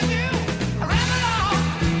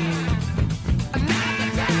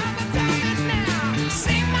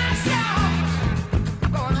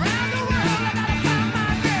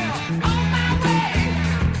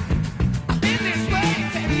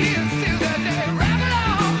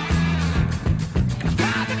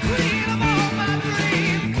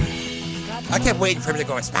 I kept waiting for him to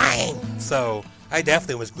go, it's mine! So, I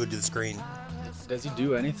definitely was glued to the screen. Does he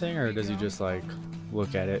do anything, or does he just like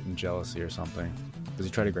look at it in jealousy or something? Does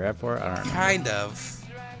he try to grab for it? I don't know. Kind of.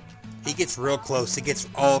 He gets real close. He gets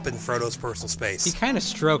all up in Frodo's personal space. He kind of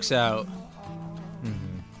strokes out.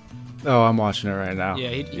 Oh, I'm watching it right now.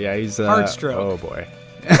 Yeah, he's hard stroke. Oh boy.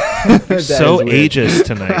 So ageist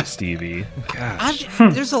tonight, Stevie. Gosh.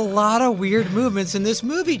 There's a lot of weird movements in this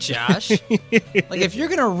movie, Josh. Like, if you're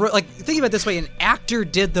gonna think about it this way, an actor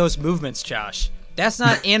did those movements, Josh. That's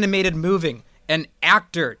not animated moving. An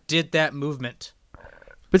actor did that movement.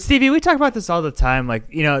 But Stevie, we talk about this all the time. Like,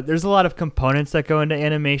 you know, there's a lot of components that go into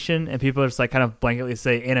animation, and people just like kind of blanketly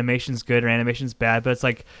say animation's good or animation's bad. But it's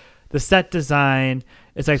like the set design,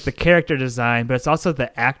 it's like the character design, but it's also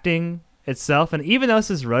the acting itself. And even though this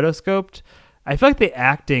is rotoscoped, I feel like the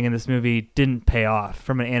acting in this movie didn't pay off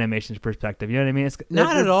from an animation perspective. You know what I mean? It's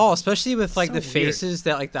not at all, especially with like the faces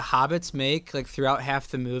that like the hobbits make like throughout half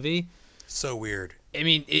the movie. So weird. I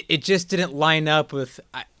mean, it just didn't line up with.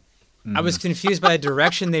 I was confused by the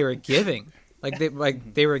direction they were giving.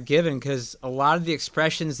 They were given because a lot of the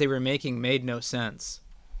expressions they were making made no sense.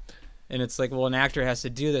 And it's like, well, an actor has to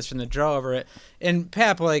do this from the draw over it. And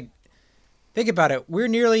Pap, like, think about it. We're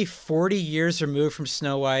nearly 40 years removed from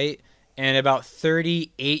Snow White, and about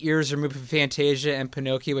 38 years removed from Fantasia and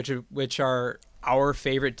Pinocchio, which are our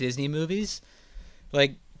favorite Disney movies.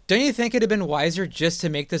 Like, don't you think it'd have been wiser just to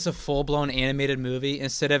make this a full-blown animated movie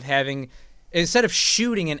instead of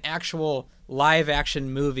shooting an actual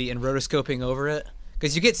live-action movie and rotoscoping over it?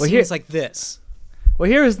 Because you get scenes like this. Well,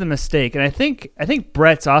 here is the mistake, and I think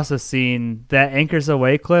Brett's also seen that Anchors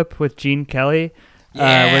Away clip with Gene Kelly,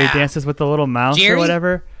 where he dances with the little mouse Jerry? or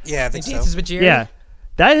whatever. Yeah, I think he dances with Jerry. Yeah,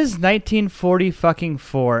 that is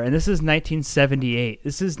 1944, and this is 1978.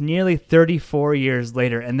 This is nearly 34 years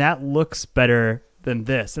later, and that looks better than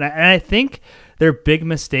this. And I think their big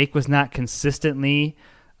mistake was not consistently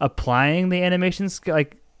applying the animation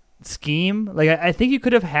scheme. Like, I think you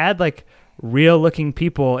could have had like real looking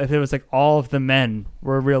people if it was like all of the men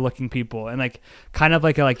were real looking people, and like kind of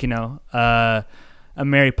like a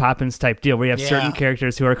Mary Poppins type deal where you have certain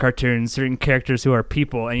characters who are cartoons, certain characters who are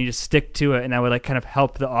people, and you just stick to it. And that would like kind of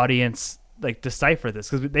help the audience like decipher this,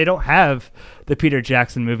 because they don't have the Peter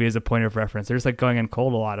Jackson movie as a point of reference. They're just like going in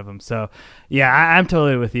cold, a lot of them. So yeah, I'm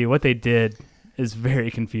totally with you. What they did is very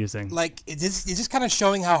confusing. Like, it's just kind of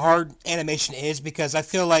showing how hard animation is, because I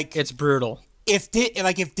feel like it's brutal. If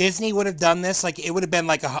Disney would have done this, like, it would have been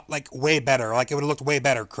like way better. Like, it would have looked way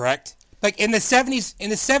better, correct? Like in the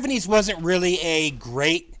 70s wasn't really a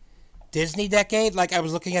great Disney decade. Like, I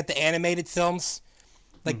was looking at the animated films.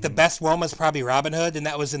 Like, the best one was probably Robin Hood, and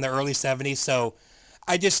that was in the early 70s. So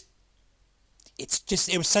it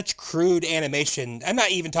was such crude animation. I'm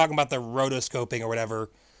not even talking about the rotoscoping or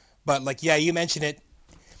whatever. But, like, yeah, you mentioned it.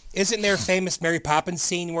 Isn't there a famous Mary Poppins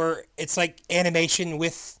scene where it's, like, animation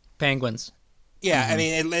with penguins? Yeah, I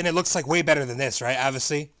mean, and it looks, like, way better than this, right?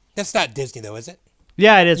 Obviously. That's not Disney, though, is it?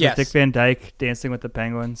 Yeah, it is, with Dick Van Dyke dancing with the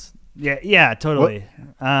penguins. Yeah, totally.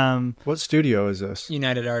 What studio is this?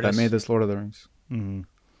 United Artists. That made this Lord of the Rings. Mm-hmm.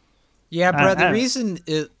 Yeah, Brett, the reason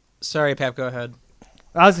is... Sorry, Pap, go ahead.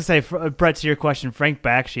 I was going to say, Brett, to your question, Frank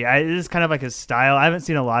Bakshi, this is kind of like his style. I haven't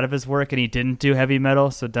seen a lot of his work, and he didn't do heavy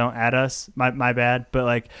metal, so don't add us. My bad. But,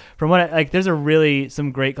 like, from what there's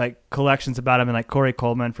some great, like, collections about him, and, like, Corey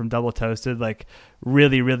Coleman from Double Toasted, like,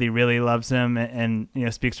 really, really, really loves him and you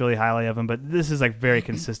know, speaks really highly of him. But this is, like, very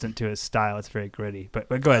consistent to his style. It's very gritty. But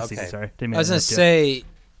go ahead, Steve. Sorry. I was going to say,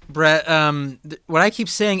 Brett, what I keep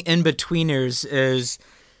saying in-betweeners is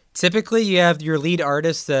typically you have your lead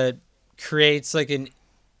artist that creates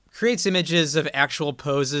images of actual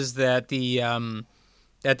poses that the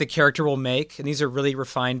character will make, and these are really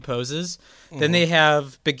refined poses. Mm-hmm. Then they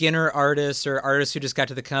have beginner artists or artists who just got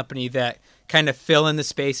to the company that kind of fill in the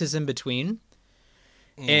spaces in between.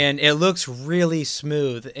 And it looks really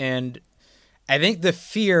smooth. And I think the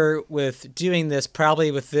fear with doing this,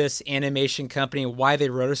 probably with this animation company, why they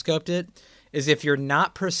rotoscoped it, is if you're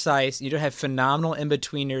not precise, you don't have phenomenal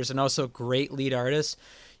in-betweeners and also great lead artists,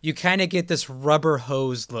 you kind of get this rubber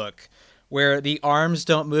hose look where the arms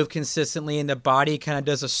don't move consistently and the body kind of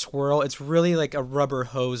does a swirl. It's really like a rubber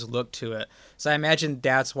hose look to it. So I imagine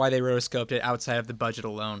that's why they rotoscoped it outside of the budget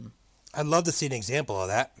alone. I'd love to see an example of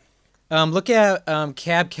that. Look at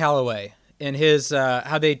Cab Calloway and his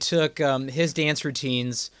how they took his dance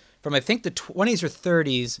routines from, I think, the 20s or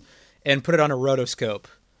 30s and put it on a rotoscope.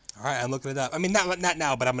 All right, I'm looking it up. I mean, not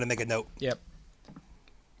now, but I'm going to make a note. Yep.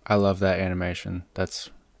 I love that animation.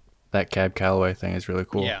 That Cab Calloway thing is really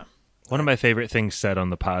cool. Yeah. One of my favorite things said on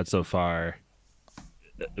the pod so far,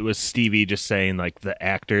 it was Stevie just saying, like, the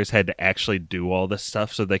actors had to actually do all this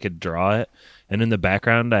stuff so they could draw it. And in the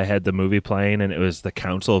background, I had the movie playing, and it was the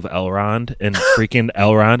Council of Elrond, and freaking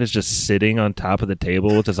Elrond is just sitting on top of the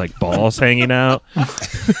table with his, like, balls hanging out.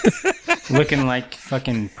 Looking like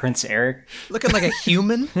fucking Prince Eric. Looking like a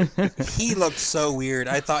human. He looked so weird.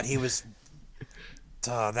 I thought he was...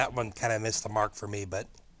 that one kind of missed the mark for me, but...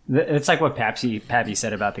 It's like what Pappy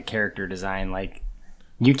said about the character design. Like,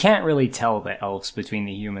 you can't really tell the elves between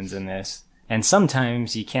the humans in this. And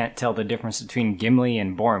sometimes you can't tell the difference between Gimli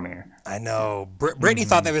and Boromir. I know. Brittany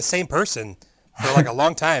thought they were the same person for like a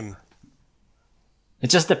long time. It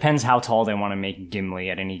just depends how tall they want to make Gimli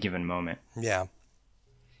at any given moment. Yeah.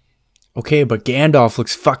 Okay, but Gandalf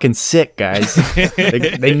looks fucking sick, guys.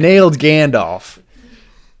 they nailed Gandalf.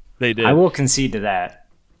 They did. I will concede to that.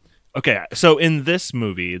 Okay, so in this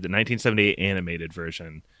movie, the 1978 animated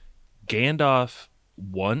version, Gandalf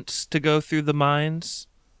wants to go through the mines.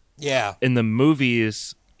 Yeah. In the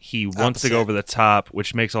movies, he wants to go over the top,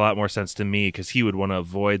 which makes a lot more sense to me because he would want to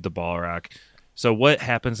avoid the Balrog. So what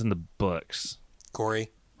happens in the books?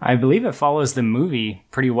 Corey? I believe it follows the movie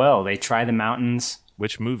pretty well. They try the mountains.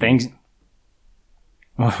 Which movie? Things.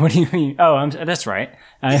 What do you mean? Oh, that's right.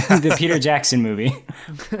 The Peter Jackson movie.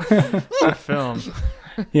 Film.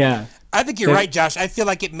 Yeah. I think you're right, Josh. I feel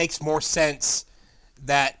like it makes more sense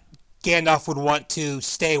that Gandalf would want to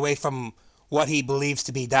stay away from what he believes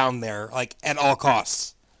to be down there, like, at all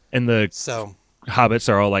costs. And the So, hobbits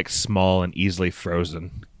are all like small and easily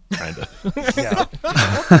frozen, kind of.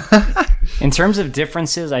 yeah. In terms of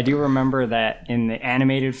differences, I do remember that in the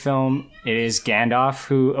animated film, it is Gandalf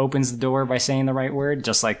who opens the door by saying the right word,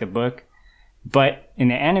 just like the book. But in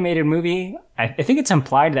the animated movie, I think it's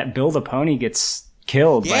implied that Bill the Pony gets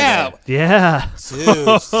killed. Yeah. Yeah.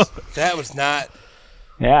 Zeus. That was not...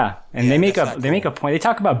 Yeah, and Yeah, they make that's they make a point. They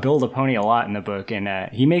talk about Bill the Pony a lot in the book,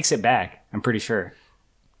 and he makes it back. I'm pretty sure.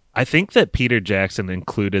 I think that Peter Jackson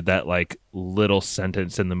included that like little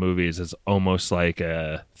sentence in the movies as almost like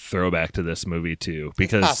a throwback to this movie too,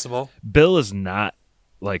 because possible. Bill is not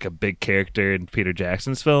like a big character in Peter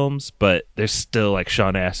Jackson's films, but there's still like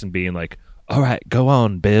Sean Astin being like, "All right, go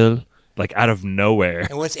on, Bill," like out of nowhere.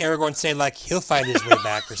 And what's Aragorn say? Like, he'll find his way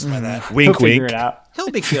back or something like that. Wink, He'll figure wink. it out.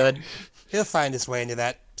 He'll be good. He'll find his way into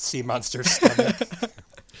that sea monster's stomach.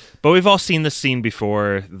 But we've all seen this scene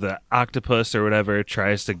before. The octopus or whatever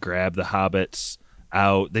tries to grab the hobbits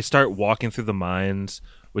out. They start walking through the mines,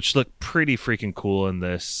 which look pretty freaking cool in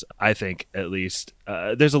this, I think, at least.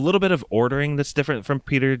 There's a little bit of ordering that's different from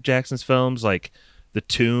Peter Jackson's films. Like, the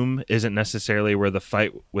tomb isn't necessarily where the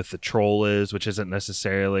fight with the troll is, which isn't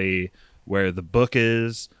necessarily where the book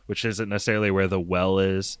is, which isn't necessarily where the well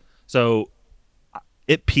is. So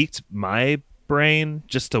it piqued my brain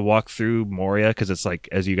just to walk through Moria because it's like,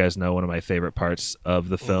 as you guys know, one of my favorite parts of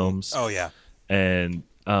the films. Oh, yeah. And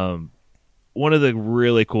one of the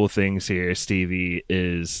really cool things here, Stevie,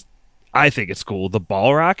 is I think it's cool. The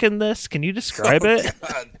Balrog in this. Can you describe it?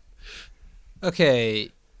 God. Okay.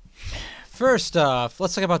 First off,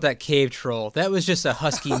 let's talk about that cave troll. That was just a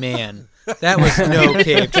husky man. That was no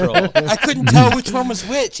cave troll. I couldn't tell which one was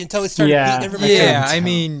which until he started beating everybody Yeah, up. I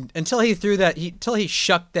mean, until he threw that, until he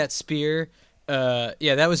shucked that spear, yeah,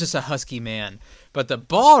 that was just a husky man. But the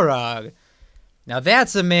Balrog, now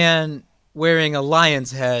that's a man wearing a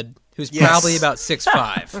lion's head who's probably about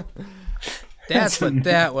 6'5". That's what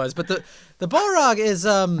that was. But the Balrog is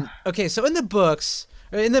okay. So in the books,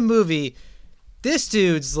 or in the movie, this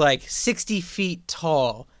dude's like 60 feet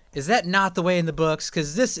tall. Is that not the way in the books?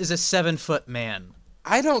 Because this is a 7-foot man.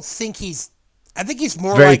 I don't think he's... I think he's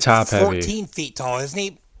more Very like top-heavy. 14 feet tall, isn't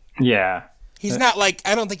he? Yeah. He's not like...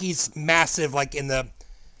 I don't think he's massive like in the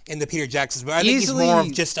Peter Jackson's movie. I think he's more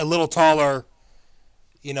of just a little taller,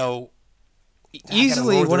 you know...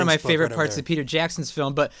 Easily one of my favorite parts of Peter Jackson's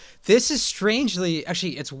film, but this is strangely...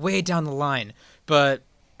 Actually, it's way down the line, but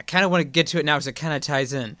I kind of want to get to it now because it kind of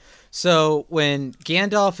ties in. So when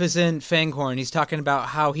Gandalf is in Fangorn, he's talking about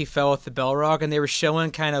how he fell with the Balrog, and they were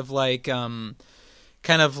showing kind of like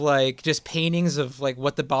just paintings of like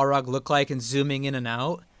what the Balrog looked like and zooming in and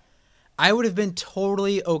out. I would have been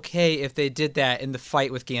totally okay if they did that in the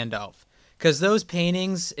fight with Gandalf, because those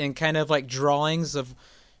paintings and kind of like drawings of,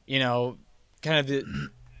 you know, kind of the,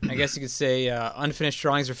 I guess you could say unfinished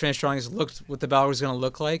drawings or finished drawings looked what the Balrog was going to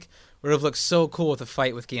look like would have looked so cool with the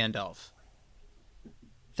fight with Gandalf.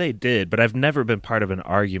 They did, but I've never been part of an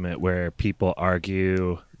argument where people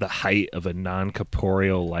argue the height of a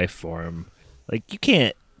non-corporeal life form. Like, you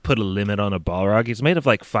can't put a limit on a Balrog. He's made of,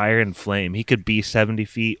 like, fire and flame. He could be 70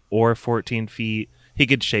 feet or 14 feet. He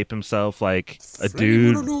could shape himself like a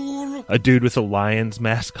dude with a lion's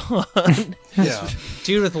mask on. Yeah.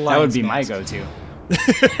 Dude with a lion's mask. That would be my go-to.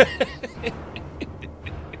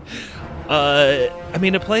 I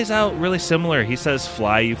mean, it plays out really similar. He says,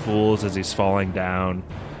 "Fly, you fools," as he's falling down.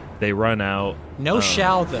 They run out. No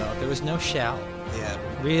shall, though. There was no shall. Yeah.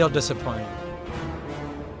 Real disappointing.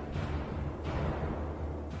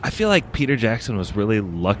 I feel like Peter Jackson was really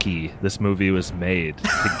lucky this movie was made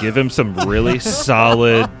to give him some really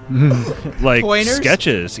solid like Pointers?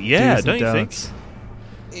 sketches. Yeah, Do's don't and you don'ts.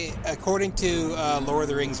 think? According to Lord of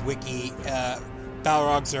the Rings wiki,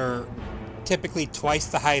 Balrogs are typically twice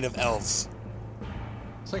the height of elves.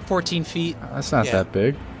 It's like 14 feet. That's not Yeah. that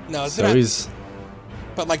big. No, it's So not. he's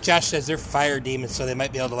But like Josh says, they're fire demons, so they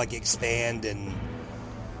might be able to like expand and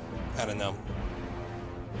I don't know.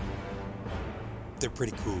 They're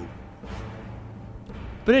pretty cool.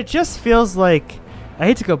 But it just feels like, I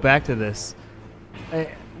hate to go back to this.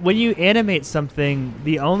 When you animate something,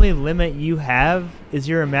 the only limit you have is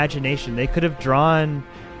your imagination. They could have drawn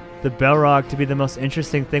the Balrog to be the most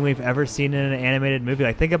interesting thing we've ever seen in an animated movie.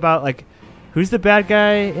 Like, think about, like, who's the bad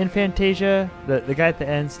guy in Fantasia? The guy at the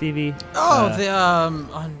end, Stevie?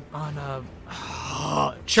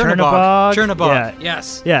 Chernobog. Yeah.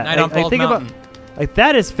 Yes. Yeah, Night on like, Bald think Mountain. about, like,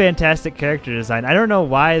 that is fantastic character design. I don't know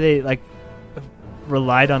why they, like,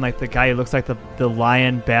 relied on like the guy who looks like the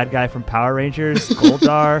lion bad guy from Power Rangers,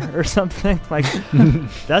 Goldar or something. Like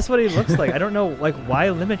that's what he looks like. I don't know, like, why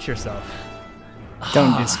limit yourself?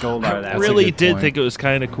 Don't diss Goldar. I That's really good did point. think it was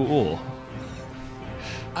kind of cool.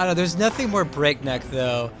 I don't know. There's nothing more breakneck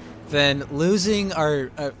though than losing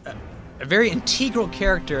a very integral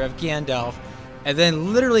character of Gandalf, and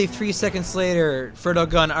then literally 3 seconds later, Frodo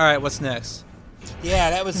going, "All right, what's next?" Yeah,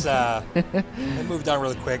 that was it moved on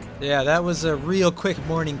really quick. Yeah, that was a real quick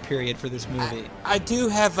mourning period for this movie. I do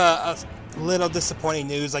have a little disappointing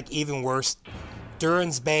news, like even worse.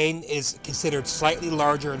 Durin's Bane is considered slightly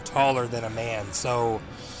larger and taller than a man, so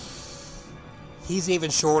he's even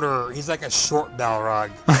shorter. He's like a short Balrog.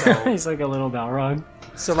 So, He's like a little Balrog.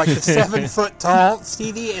 so like the 7 foot tall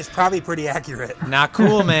Stevie is probably pretty accurate. Not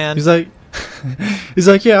cool, man. he's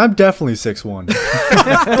like yeah, I'm definitely 6'1".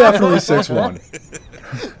 Definitely 6'1".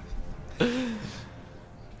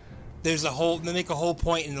 There's they make a whole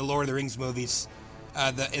point in the Lord of the Rings movies,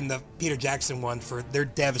 in the Peter Jackson one, they're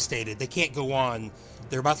devastated. They can't go on.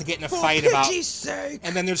 They're about to get in a fight about,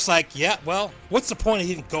 and then they're just like, yeah, well, what's the point of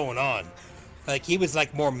even going on? Like he was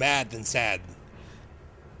like more mad than sad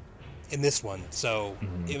in this one, so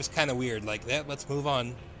it was kind of weird. Like that, let's move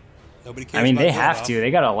on. Nobody cares. I mean, about they have Gandalf. to. They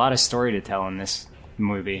got a lot of story to tell in this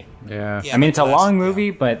movie. Yeah. Yeah, I mean, it's a but long that's- movie,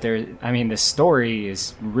 but the story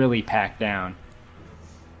is really packed down.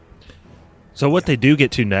 So what they do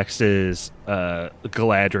get to next is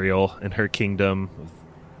Galadriel and her kingdom of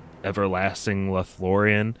everlasting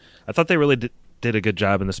Lothlorien. I thought they really did a good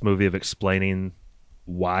job in this movie of explaining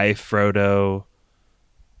why Frodo,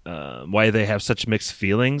 why they have such mixed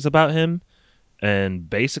feelings about him. And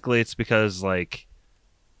basically it's because, like,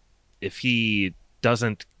 if he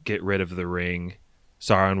doesn't get rid of the ring,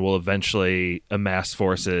 Sauron will eventually amass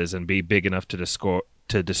forces and be big enough to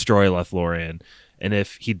destroy Lothlorien. And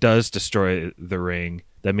if he does destroy the ring,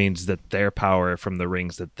 that means that their power from the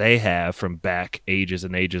rings that they have from back ages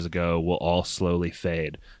and ages ago will all slowly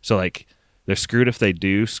fade. So, like, they're screwed if they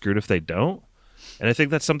do, screwed if they don't. And I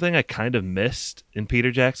think that's something I kind of missed in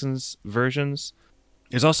Peter Jackson's versions.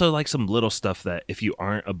 There's also, like, some little stuff that if you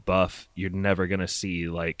aren't a buff, you're never going to see.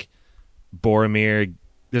 Like, Boromir,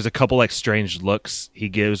 there's a couple, like, strange looks he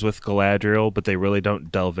gives with Galadriel, but they really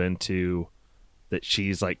don't delve into that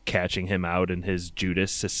she's, like, catching him out in his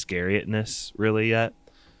Judas Iscariotness really yet.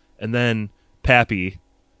 And then Pappy,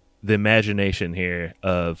 the imagination here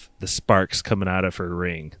of the sparks coming out of her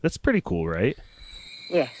ring. That's pretty cool, right?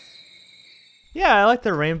 Yes. Yeah, I like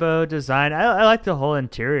the rainbow design. I like the whole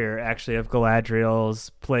interior, actually, of Galadriel's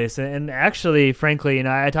place. And actually, frankly, you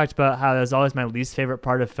know, I talked about how that was always my least favorite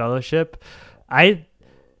part of Fellowship. I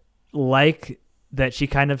like that she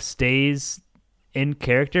kind of stays in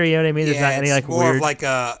character. You know what I mean? There's not any, it's like, more weird... of like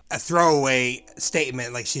a throwaway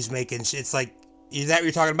statement, like she's making. It's like, is that what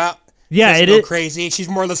you're talking about? Yeah, She it doesn't go is. crazy. She's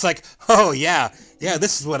more or less like, oh yeah,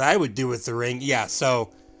 this is what I would do with the ring. Yeah, so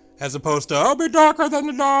as opposed to I'll be darker than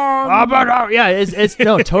the dawn. Yeah, it's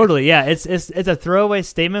no, totally. Yeah, it's a throwaway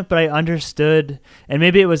statement, but I understood, and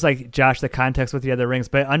maybe it was like Josh, the context with the other rings,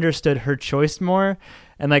 but I understood her choice more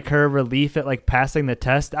and like her relief at like passing the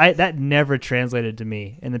test. That never translated to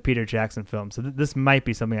me in the Peter Jackson film, so this might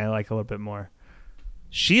be something I like a little bit more.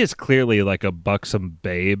 She is clearly like a buxom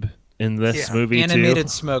babe in this movie Animated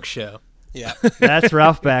too. smoke show. Yeah, That's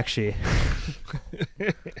Ralph Bakshi.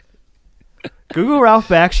 Google Ralph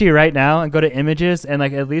Bakshi right now and go to images, and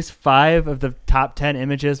like at least 5 of the top 10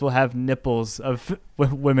 images will have nipples of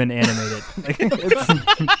women animated. Like,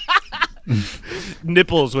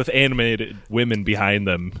 Nipples with animated women behind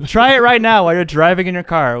them. try it right now while you're driving in your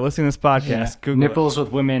car or listening to this podcast. Google it. Nipples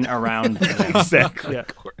with women around them. Exactly.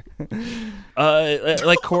 Yeah.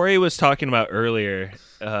 Like Corey was talking about earlier,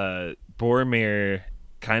 Boromir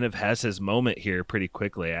kind of has his moment here pretty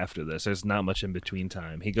quickly after this. There's not much in between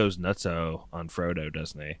time. He goes nutso on Frodo,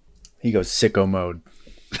 doesn't he? He goes sicko mode.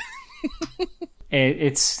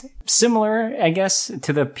 It's similar, I guess,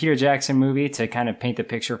 to the Peter Jackson movie, to kind of paint the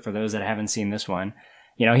picture for those that haven't seen this one.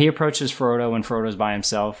 You know, he approaches Frodo when Frodo's by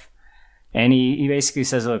himself, and he basically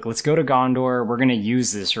says, look, let's go to Gondor. We're going to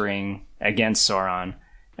use this ring against Sauron.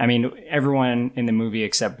 I mean, everyone in the movie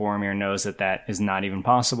except Boromir knows that is not even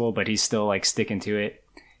possible, but he's still, like, sticking to it.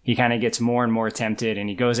 He kind of gets more and more tempted, and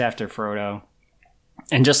he goes after Frodo.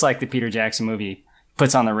 And just like the Peter Jackson movie,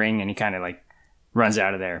 puts on the ring, and he kind of, like, runs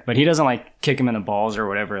out of there. But he doesn't, like, kick him in the balls or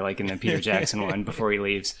whatever, like in the Peter Jackson one before he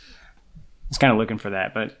leaves. He's kind of looking for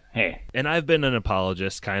that, but hey. And I've been an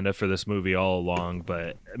apologist kind of for this movie all along,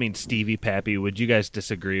 but I mean, Stevie, Pappy, would you guys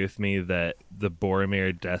disagree with me that the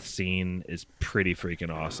Boromir death scene is pretty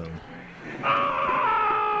freaking awesome?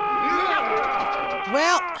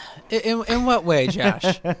 Well, in what way,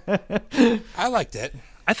 Josh? I liked it.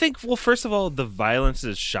 I think, well, first of all, the violence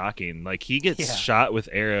is shocking. Like, he gets shot with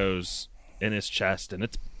arrows in his chest, and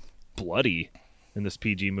it's bloody in this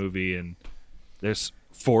PG movie, and there's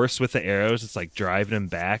force with the arrows. It's like driving him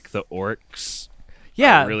back. The orcs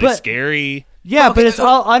are really scary. Yeah, but it's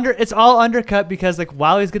all undercut because, like,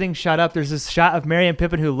 while he's getting shot up, there's this shot of Merry and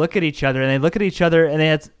Pippin who look at each other, and they look at each other, and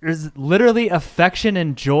there's literally affection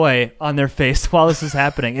and joy on their face while this is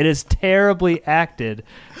happening. It is terribly acted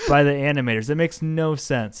by the animators. It makes no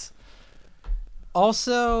sense.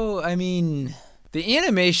 Also, I mean, the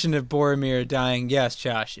animation of Boromir dying, yes,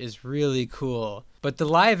 Josh, is really cool. But the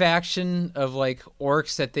live action of, like,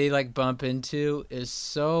 orcs that they, like, bump into is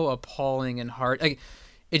so appalling and hard. Like,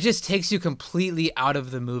 it just takes you completely out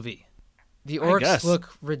of the movie. The orcs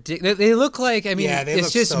look ridiculous. They look like, I mean,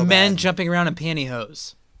 it's just so men jumping around in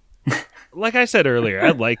pantyhose. Like I said earlier,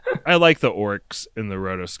 I like the orcs in the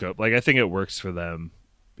rotoscope. Like, I think it works for them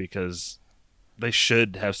because they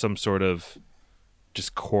should have some sort of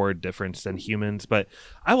just core difference than humans. But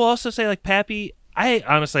I will also say, like, Pappy, I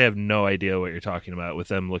honestly have no idea what you're talking about with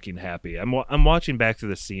them looking happy. I'm watching back through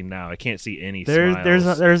the scene now. I can't see any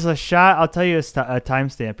smiles. There's a shot. I'll tell you a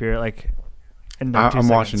timestamp here. Like, I'm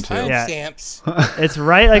watching too. Timestamps. It's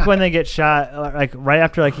right like when they get shot. Like right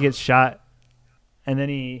after like he gets shot, and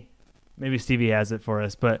then maybe Stevie has it for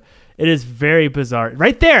us, but it is very bizarre.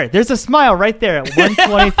 Right there, there's a smile right there at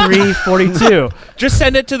 1:23:42. Just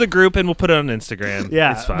send it to the group and we'll put it on Instagram.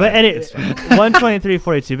 Yeah, it's fine. But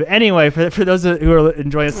 1:23:42. But anyway, for those who are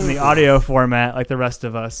enjoying this in the audio format, like the rest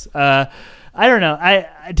of us, I don't know.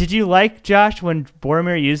 Did you like, Josh, when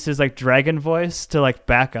Boromir used his like dragon voice to like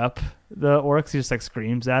back up the orcs? He just like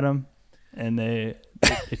screams at them, and they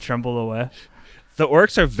tremble away. The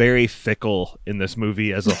orcs are very fickle in this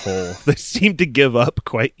movie as a whole. They seem to give up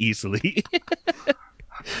quite easily.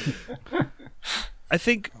 I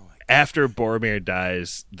think after Boromir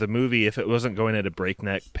dies, the movie, if it wasn't going at a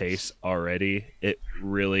breakneck pace already, it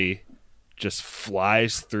really just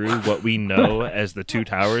flies through what we know as the Two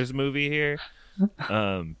Towers movie here.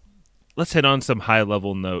 Let's hit on some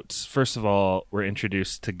high-level notes. First of all, we're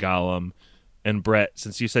introduced to Gollum. And Brett,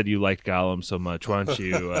 since you said you liked Gollum so much, why don't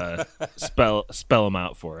you spell him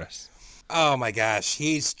out for us? Oh my gosh,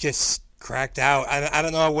 he's just cracked out. I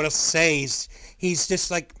don't know what else to say. He's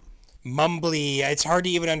just like mumbly. It's hard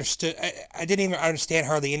to even understand. I didn't even understand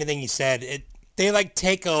hardly anything he said. They like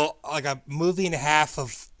take a movie and a half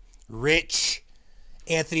of rich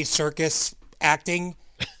Anthony Serkis acting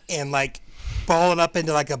and like ball it up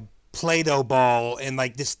into like a Play-Doh ball and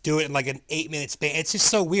like just do it in like an 8-minute span. It's just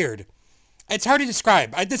so weird. It's hard to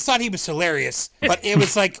describe. I just thought he was hilarious, but it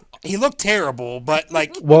was like he looked terrible. But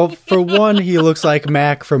like, well, for one, he looks like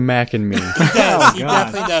Mac from Mac and Me. He does. He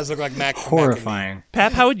definitely does look like Mac. Horrifying.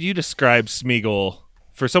 Pap, how would you describe Smeagol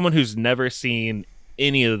for someone who's never seen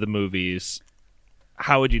any of the movies?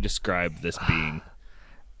 How would you describe this being?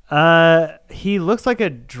 He looks like a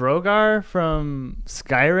Drogar from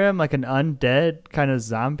Skyrim, like an undead kind of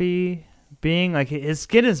zombie being. Like his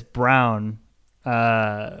skin is brown.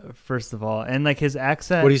 First of all, and like his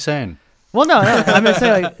accent. What are you saying? Well, no, I'm gonna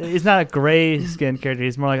say like he's not a gray skinned character.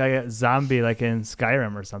 He's more like a zombie, like in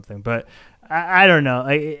Skyrim or something. But I don't know.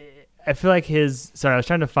 I feel like his. Sorry, I was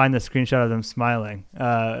trying to find the screenshot of them smiling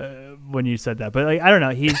when you said that. But like I don't know.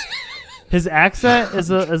 His accent is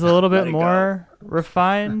a little bit more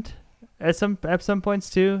refined at some points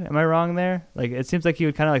too. Am I wrong there? Like it seems like he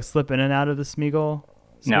would kind of like slip in and out of the Smeagol.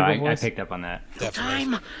 No, I picked up on that.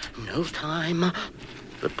 No time.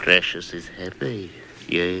 The precious is heavy.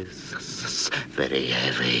 Yes, very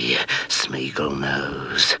heavy. Smeagol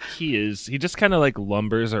knows. He just kind of like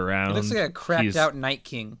lumbers around. He looks like a cracked out Night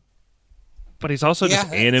King. But he's also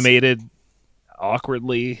just animated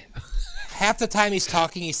awkwardly. Half the time he's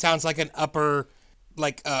talking, he sounds like an upper,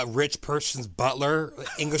 like rich person's butler,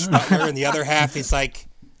 English butler, and the other half he's like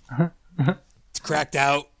cracked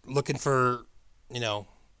out, looking for,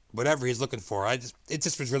 whatever he's looking for. It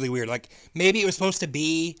just was really weird. Like maybe it was supposed to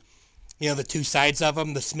be, the two sides of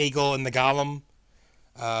him, the Smeagol and the Gollum.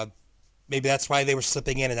 Maybe that's why they were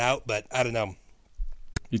slipping in and out, but I don't know.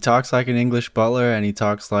 He talks like an English butler, and he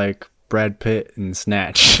talks like Brad Pitt in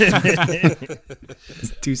Snatch.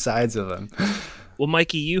 It's two sides of him. Well,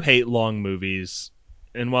 Mikey, you hate long movies,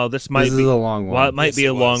 and while this might be a long one, while it might be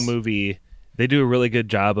a long movie, they do a really good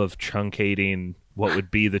job of truncating what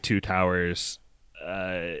would be the two towers,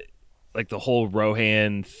 like the whole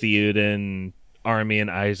Rohan, Theoden army and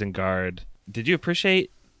Isengard. Did you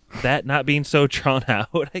appreciate that not being so drawn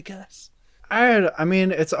out? I guess. I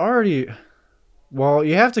mean, it's already. Well,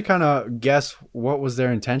 you have to kind of guess what was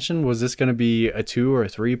their intention. Was this going to be a 2 or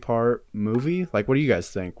 3 part movie? Like, what do you guys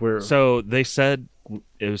think? So they said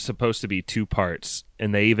it was supposed to be 2 parts,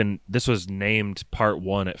 and this was named part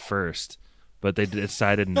 1 at first, but they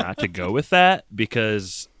decided not to go with that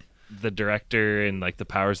because the director and like the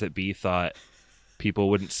powers that be thought people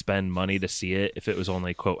wouldn't spend money to see it if it was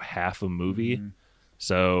only, quote, half a movie. Mm-hmm.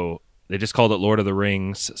 So they just called it Lord of the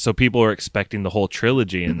Rings. So people were expecting the whole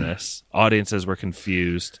trilogy in this. Audiences were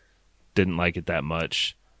confused, didn't like it that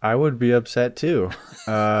much. I would be upset too,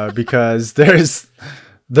 because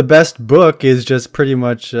the best book is just pretty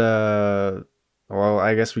much, well,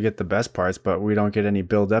 I guess we get the best parts, but we don't get any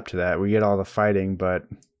build up to that. We get all the fighting, but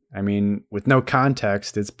I mean, with no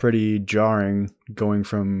context, it's pretty jarring going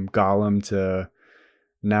from Gollum to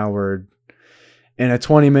now we're in a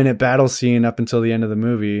 20-minute battle scene up until the end of the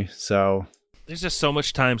movie. So there's just so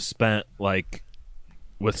much time spent like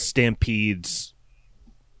with stampedes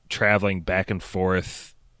traveling back and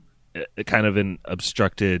forth, kind of in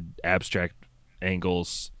obstructed, abstract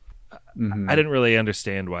angles. Mm-hmm. I didn't really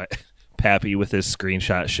understand why Pappy with his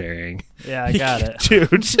screenshot sharing. Yeah, I got it.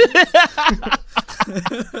 Dude.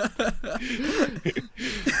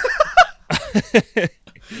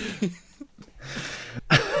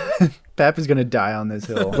 Pappy's gonna die on this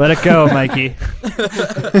hill. Let it go, Mikey.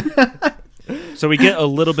 So we get a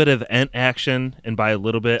little bit of Ent action, and by a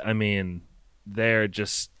little bit, I mean they're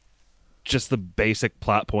just the basic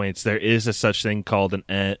plot points. There is a such thing called an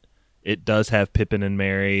Ent. It does have Pippin and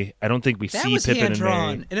Merry. I don't think we see Pippin and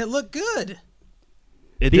Merry. And it looked good.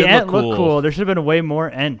 The Ent looked cool. There should have been way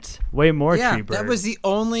more Ent, way more Tree Bird. That was the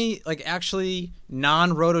only actually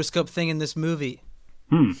non-rotoscope thing in this movie.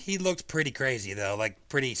 He looked pretty crazy though, like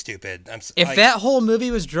pretty stupid. If this whole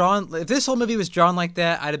movie was drawn like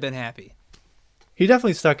that, I'd have been happy. He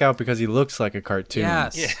definitely stuck out because he looks like a cartoon.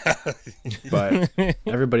 Yes. Yeah. But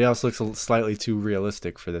everybody else looks slightly too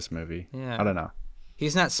realistic for this movie. Yeah. I don't know.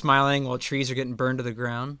 He's not smiling while trees are getting burned to the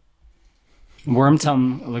ground.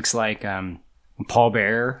 Wormtongue looks like Paul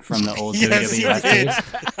Bearer from the old WWE days.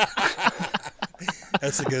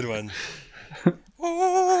 That's a good one.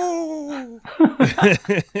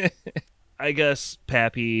 I guess,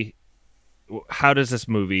 Pappy, how does this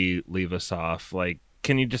movie leave us off? Like,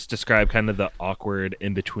 can you just describe kind of the awkward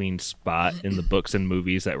in-between spot in the books and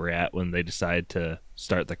movies that we're at when they decide to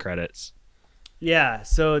start the credits? Yeah,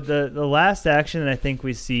 so the last action that I think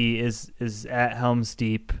we see is at Helm's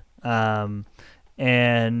Deep, and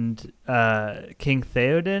King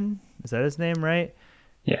Theoden, is that his name, right?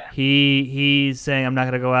 Yeah. He's saying, I'm not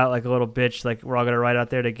gonna go out like a little bitch, like we're all gonna ride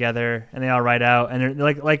out there together, and they all ride out, and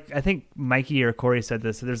they're like I think Mikey or Corey said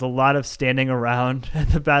this, so there's a lot of standing around at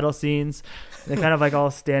the battle scenes. They kind of like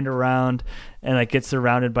all stand around and like get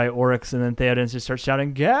surrounded by orcs, and then Theoden just starts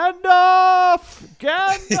shouting, Gandalf!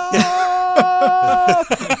 Gandalf!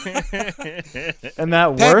 And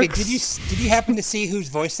that Pappy, works. did you happen to see whose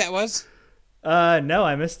voice that was? No,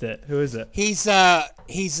 I missed it. Who is it? He's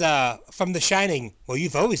from The Shining. Well,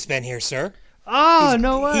 you've always been here, sir. Oh,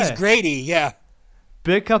 no way. He's Grady, yeah.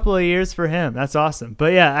 Big couple of years for him. That's awesome.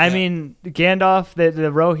 But yeah, I mean, Gandalf, the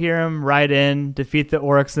Rohirrim ride in, defeat the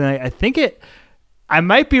orcs, and I think I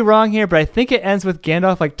might be wrong here, but I think it ends with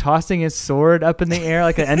Gandalf like tossing his sword up in the air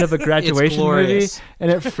like the end of a graduation movie, and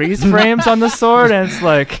it freeze frames on the sword, and it's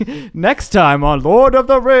like next time on Lord of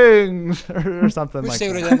the Rings or something like that. Wish they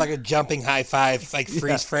would have done like a jumping high five, like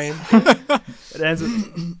freeze frame. It ends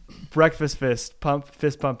with breakfast fist pump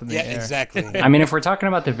in the air. Yeah, exactly. I mean, if we're talking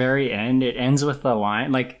about the very end, it ends with the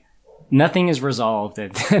line like nothing is resolved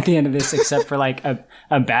at the end of this except for like a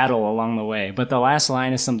battle along the way. But the last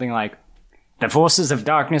line is something like, The forces of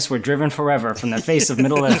darkness were driven forever from the face of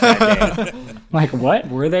Middle-earth that day. Like, what?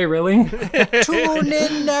 Were they really? Tune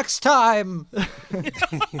in next time.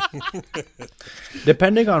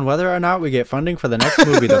 Depending on whether or not we get funding for the next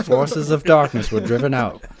movie, the forces of darkness were driven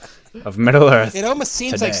out of Middle Earth. It almost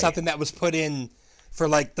seems today. like something that was put in for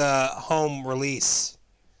like the home release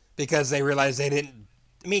because they realized they didn't.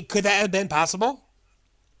 I mean, could that have been possible?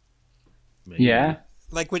 Maybe. Yeah.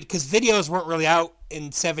 Like, because videos weren't really out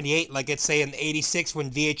in 78, like it's say in 86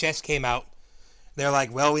 when VHS came out. They're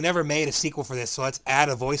like, well, we never made a sequel for this, so let's add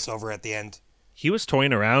a voiceover at the end. He was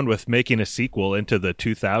toying around with making a sequel into the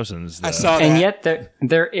 2000s. Though. I saw that. And yet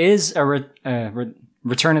there is a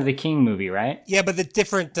Return of the King movie, right? Yeah, but it's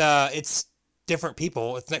different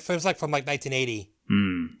people. It was like from like 1980.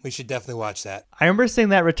 We should definitely watch that. I remember seeing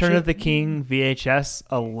that Return of the King VHS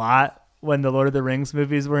a lot when the Lord of the Rings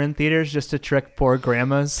movies were in theaters, just to trick poor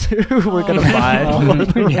grandmas who were going to buy Lord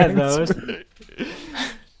of the Yeah, Rings. those.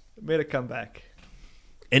 Made a comeback.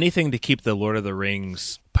 Anything to keep the Lord of the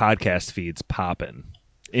Rings podcast feeds popping.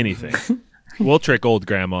 Anything. We'll trick old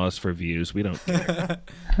grandmas for views. We don't care.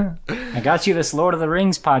 I got you this Lord of the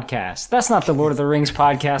Rings podcast. That's not the Lord of the Rings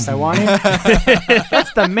podcast I wanted.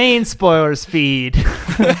 That's the main spoilers feed.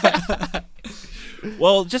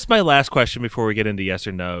 Well, just my last question before we get into yes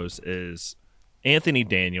or no's is Anthony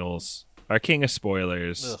Daniels, our king of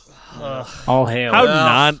spoilers. All hail.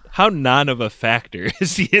 How non of a factor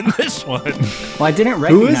is he in this one? Well, I didn't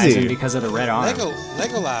recognize him because of the red arm.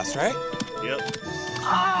 Legolas, right? Yep.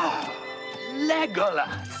 Ah,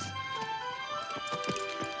 Legolas.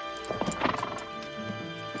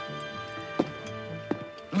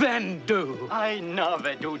 Vem du? I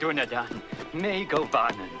nave du Dunedain, me go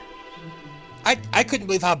bannen. I couldn't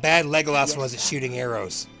believe how bad Legolas was at shooting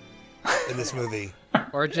arrows in this movie.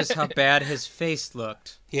 Or just how bad his face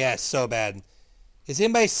looked. Yeah, so bad. Has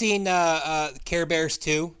anybody seen Care Bears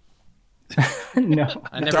 2? No.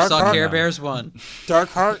 I never saw Care Bears 1. Dark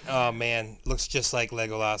Heart? Oh, man. Looks just like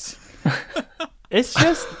Legolas. It's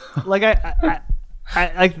just like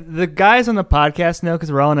I like the guys on the podcast know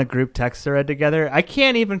because we're all in a group text thread together. I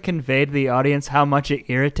can't even convey to the audience how much it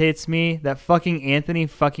irritates me that fucking Anthony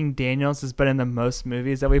fucking Daniels has been in the most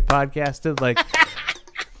movies that we podcasted. Like,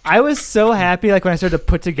 I was so happy like when I started to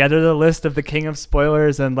put together the list of the King of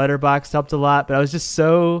Spoilers, and Letterboxd helped a lot, but I was just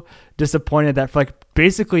so disappointed that for like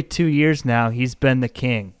basically 2 years now he's been the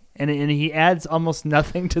king, and he adds almost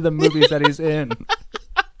nothing to the movies that he's in.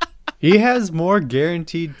 He has more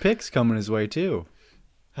guaranteed picks coming his way too.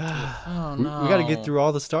 Oh no. We got to get through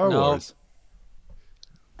all the Star Wars.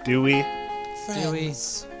 Do we?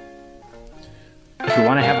 Friends. If you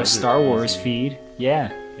want to have a Star Wars feed,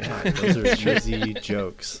 yeah. Yeah, those are cheesy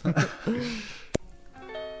jokes.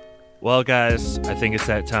 Well, guys, I think it's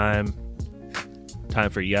that time. Time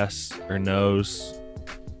for yes or no's.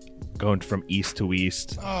 Going from east to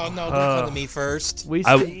west. Oh, no, don't come to me first. West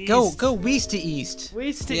to east. Go west to east.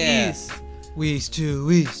 West to Yeah. east. West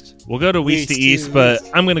to east. We'll go to west to east, but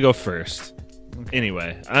I'm going to go first.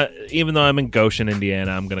 Anyway, even though I'm in Goshen,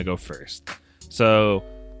 Indiana, I'm going to go first. So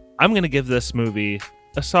I'm going to give this movie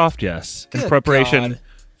a soft yes in Good preparation God.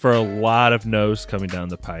 for a lot of no's coming down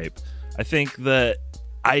the pipe. I think that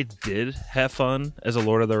I did have fun as a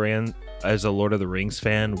Lord of the Rings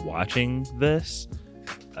fan watching this.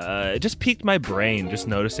 It just piqued my brain just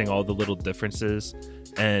noticing all the little differences.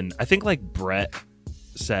 And I think like Brett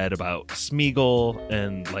said about Smeagol,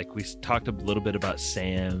 and like we talked a little bit about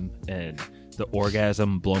Sam and the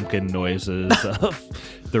orgasm Blumpkin noises of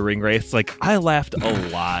the ring wraiths. Like, I laughed a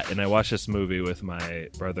lot, and I watched this movie with my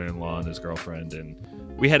brother-in-law and his girlfriend, and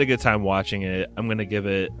we had a good time watching it. I'm gonna give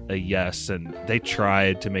it a yes, and they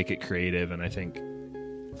tried to make it creative, and I think,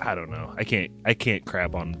 I don't know, I can't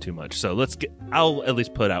crap on them too much. So I'll at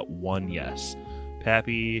least put out one yes.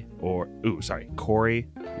 Pappy Corey,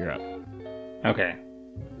 you're up. Okay.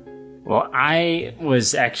 Well, I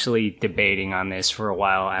was actually debating on this for a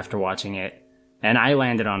while after watching it, and I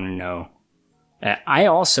landed on a no. I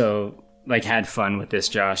also had fun with this,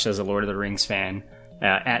 Josh, as a Lord of the Rings fan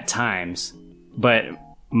at times, but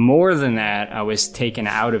more than that, I was taken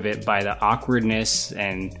out of it by the awkwardness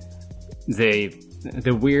and the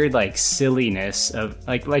weird silliness of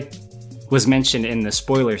like was mentioned in the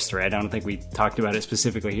spoilers thread. I don't think we talked about it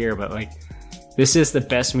specifically here, but this is the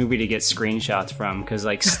best movie to get screenshots from, because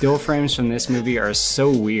still frames from this movie are so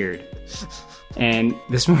weird, and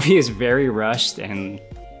this movie is very rushed, and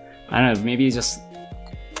I don't know, maybe just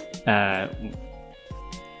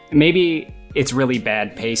maybe it's really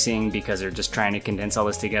bad pacing because they're just trying to condense all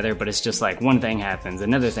this together, but it's just one thing happens,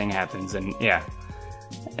 another thing happens, and yeah,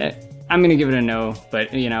 I'm gonna give it a no, but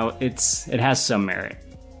it has some merit.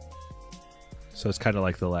 So it's kind of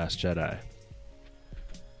like The Last Jedi.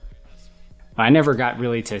 I never got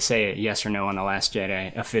really to say yes or no on The Last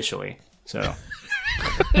Jedi officially. So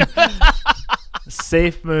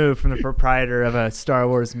Safe move from the proprietor of a Star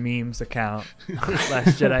Wars memes account.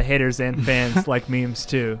 Last Jedi haters and fans like memes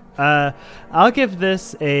too. I'll give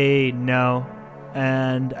this a no,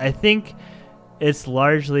 and I think it's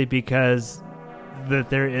largely because that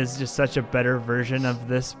there is just such a better version of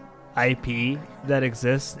this IP that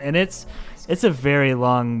exists, and it's a very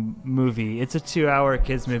long movie. It's a 2-hour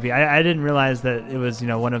kids movie. I didn't realize that it was,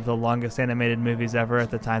 one of the longest animated movies ever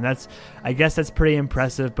at the time. I guess that's pretty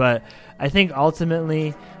impressive, but I think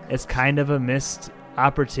ultimately it's kind of a missed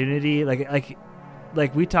opportunity.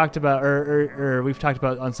 Like we talked about, or we've talked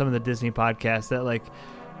about on some of the Disney podcasts, that like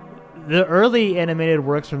the early animated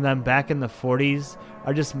works from them back in the 40s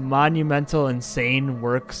are just monumental, insane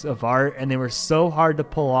works of art, and they were so hard to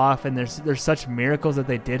pull off, and there's such miracles that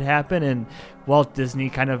they did happen, and Walt Disney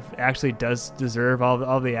kind of actually does deserve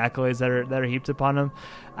all the accolades that are heaped upon him.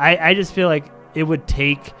 I just feel like it would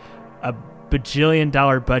take a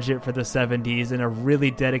bajillion-dollar budget for the 70s and a really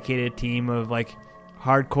dedicated team of like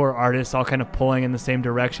hardcore artists all kind of pulling in the same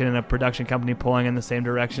direction, and a production company pulling in the same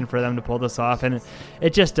direction for them to pull this off, and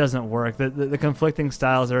it just doesn't work. The conflicting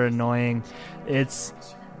styles are annoying. It's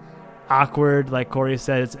awkward, like Corey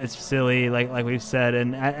said. It's silly, like we've said,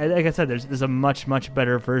 and like I said, there's a much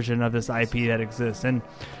better version of this IP that exists, and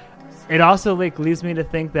it also like leads me to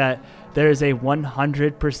think that there is a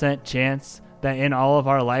 100% chance that in all of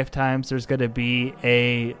our lifetimes there's going to be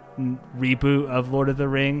a reboot of Lord of the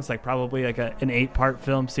Rings, like probably like an 8-part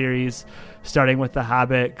film series starting with The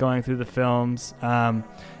Hobbit, going through the films, and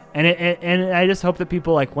I just hope that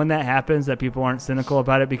people, like, when that happens, that people aren't cynical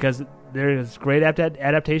about it, because there's great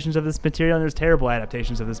adaptations of this material and there's terrible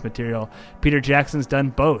adaptations of this material. Peter Jackson's done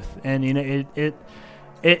both, and it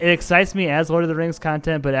excites me as Lord of the Rings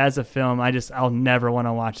content, but as a film, I'll never want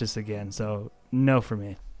to watch this again. So no for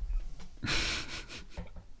me.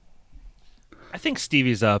 I think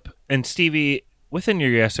Stevie's up. And Stevie, within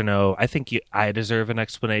your yes or no, I think I deserve an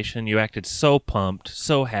explanation. You acted so pumped,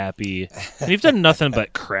 so happy, and you've done nothing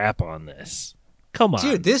but crap on this. Come on.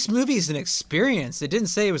 Dude, this movie is an experience. It didn't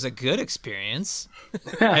say it was a good experience.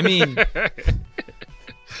 I mean,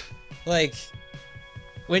 like,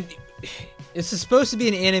 when it's supposed to be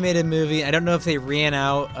an animated movie, I don't know if they ran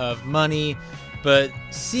out of money, but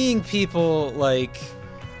seeing people, like,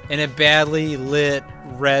 in a badly lit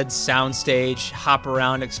red soundstage hop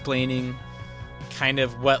around explaining kind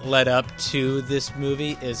of what led up to this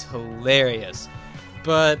movie is hilarious.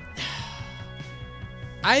 But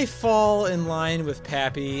I fall in line with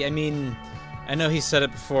Pappy. I mean, I know he said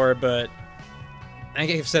it before, but I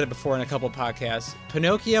think I've said it before in a couple podcasts.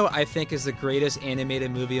 Pinocchio, I think, is the greatest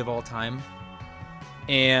animated movie of all time.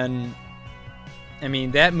 And, I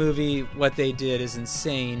mean, that movie, what they did is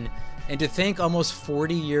insane. And to think almost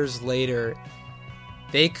 40 years later,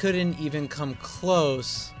 they couldn't even come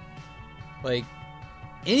close, like,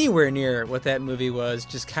 anywhere near what that movie was,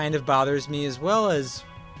 just kind of bothers me, as well as,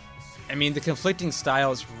 I mean, the conflicting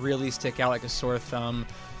styles really stick out like a sore thumb,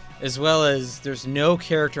 as well as there's no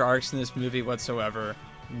character arcs in this movie whatsoever.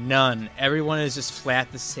 None. Everyone is just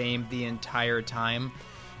flat the same the entire time.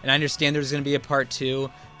 And I understand there's going to be a part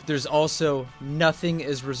 2, but there's also nothing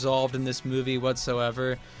is resolved in this movie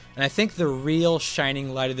whatsoever. And I think the real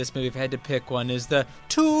shining light of this movie, if I had to pick one, is the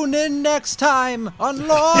tune in next time on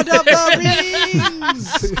Lord of the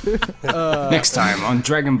Rings! Next time on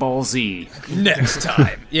Dragon Ball Z. Next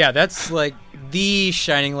time. Yeah, that's like the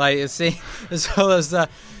shining light, as well as the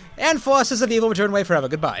and forces of evil return away forever.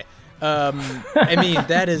 Goodbye. I mean,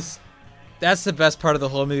 that's the best part of the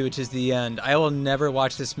whole movie, which is the end. I will never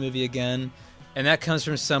watch this movie again. And that comes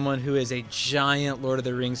from someone who is a giant Lord of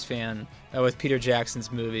the Rings fan with Peter Jackson's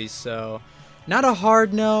movies. So, not a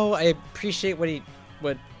hard no. I appreciate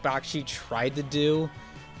what Bakshi tried to do.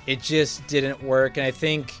 It just didn't work. And I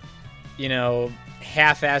think,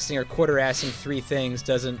 half-assing or quarter-assing 3 things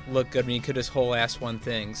doesn't look good when you could just whole-ass one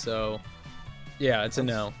thing. So, yeah, it's a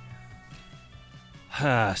no.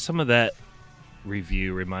 Some of that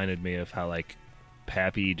review reminded me of how, like,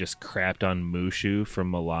 Pappy just crapped on Mushu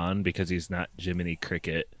from Milan because he's not Jiminy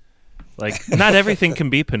Cricket. Like, not everything can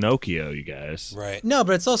be Pinocchio, you guys. Right. No,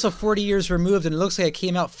 but it's also 40 years removed, and it looks like it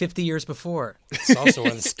came out 50 years before. It's also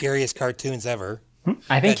one of the scariest cartoons ever.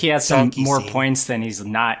 I think he has some more points than he's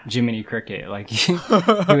not Jiminy Cricket. Like, he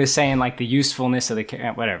was saying, like, the usefulness of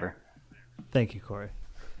the whatever. Thank you, Corey.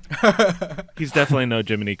 He's definitely no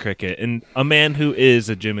Jiminy Cricket. And a man who is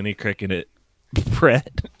a Jiminy Cricket,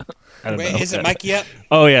 Brett. I don't know. Is it Mikey yet?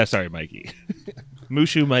 Oh, yeah, sorry, Mikey.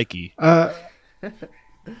 Mushu Mikey.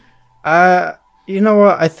 You know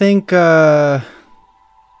what? I think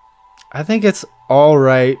it's all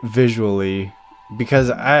right visually because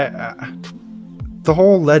the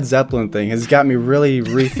whole Led Zeppelin thing has got me really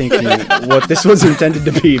rethinking what this was intended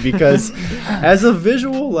to be, because as a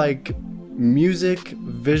visual, like, music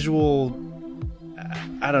visual,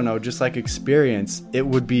 I don't know, just like experience, it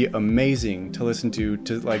would be amazing to listen to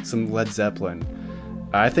like some Led Zeppelin.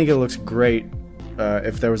 I think it looks great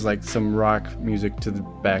if there was like some rock music to the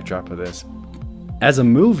backdrop of this. As a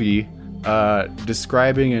movie,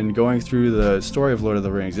 describing and going through the story of Lord of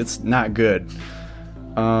the Rings, it's not good.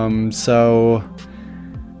 So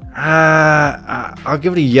I'll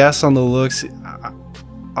give it a yes on the looks.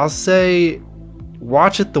 I'll say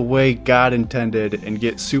watch it the way God intended and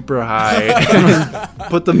get super high and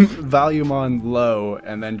put the volume on low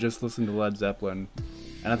and then just listen to Led Zeppelin.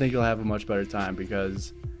 And I think you'll have a much better time,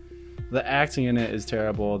 because the acting in it is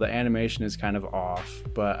terrible. The animation is kind of off,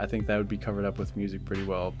 but I think that would be covered up with music pretty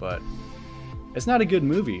well. But it's not a good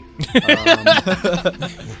movie.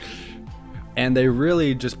 And they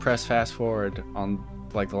really just press fast forward on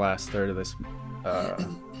like the last third of this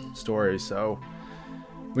story. So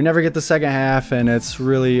we never get the second half, and it's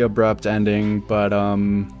really abrupt ending. But I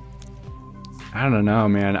don't know,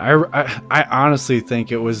 man. I honestly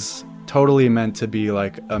think it was totally meant to be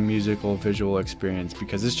like a musical visual experience,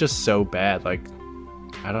 because it's just so bad. Like,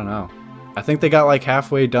 I don't know. I think they got like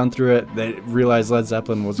halfway done through it. They realized Led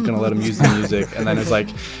Zeppelin was going to let them use the music. And then it's like,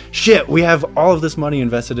 shit, we have all of this money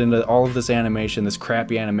invested into all of this animation, this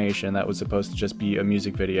crappy animation that was supposed to just be a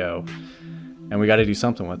music video. And we got to do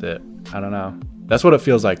something with it. I don't know. That's what it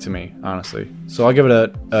feels like to me, honestly. So I'll give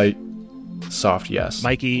it a soft yes.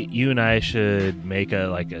 Mikey, you and I should make a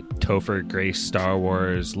Topher Grace Star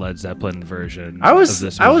Wars Led Zeppelin version of this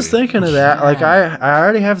movie. I was thinking of that. Like, I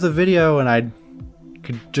already have the video, and I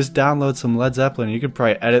could just download some Led Zeppelin. You could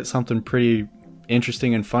probably edit something pretty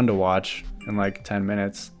interesting and fun to watch in like 10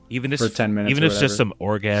 minutes. Even if it's just some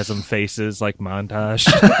orgasm faces, like montage.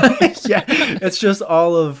 Yeah, it's just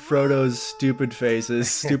all of Frodo's stupid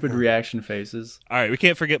faces, stupid reaction faces. All right, we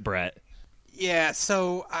can't forget Brett. Yeah,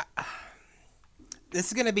 so this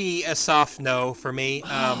is going to be a soft no for me.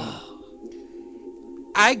 I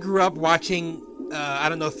grew up watching, I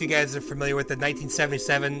don't know if you guys are familiar with the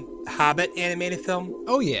 1977 Hobbit animated film.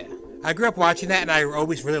 Oh, yeah. I grew up watching that, and I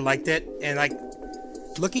always really liked it. And, like,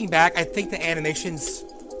 looking back, I think the animation's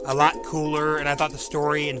a lot cooler, and I thought the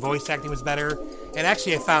story and voice acting was better. And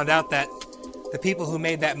actually, I found out that the people who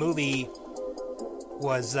made that movie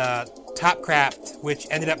was Topcraft, which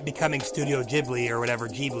ended up becoming Studio Ghibli or whatever.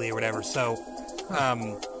 So,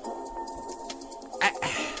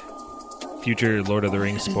 future Lord of the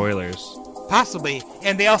Rings spoilers. Possibly.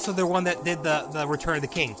 And they're the one that did the Return of the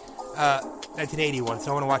King, 1981, so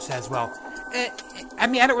I want to watch that as well. I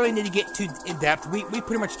mean, I don't really need to get too in-depth. We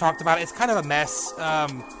pretty much talked about it. It's kind of a mess.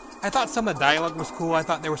 I thought some of the dialogue was cool. I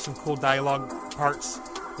thought there were some cool dialogue parts.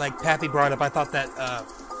 Like Pappy brought up, I thought that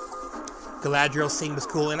Galadriel scene was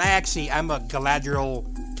cool. And I'm a Galadriel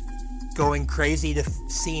going crazy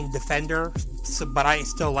scene defender, but I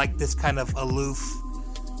still like this kind of aloof,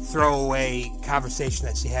 throwaway conversation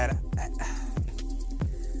that she had.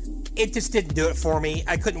 It just didn't do it for me.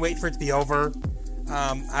 I couldn't wait for it to be over.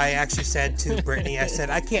 I actually said to Brittany, I said,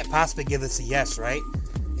 I can't possibly give this a yes, right?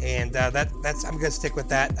 And that's I'm going to stick with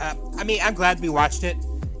that. I mean, I'm glad we watched it.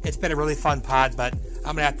 It's been a really fun pod, but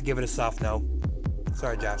I'm going to have to give it a soft no.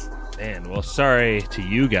 Sorry, Josh. Man, well, sorry to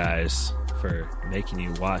you guys for making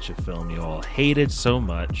you watch a film you all hated so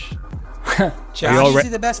much. Josh, is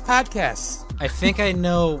the best podcast. I think I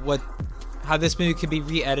know how this movie could be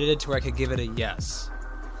re-edited to where I could give it a yes.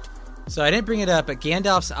 So I didn't bring it up, but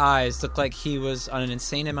Gandalf's eyes looked like he was on an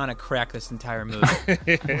insane amount of crack this entire movie.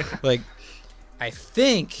 Like, I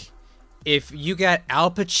think if you got Al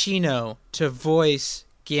Pacino to voice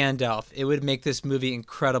Gandalf, it would make this movie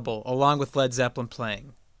incredible, along with Led Zeppelin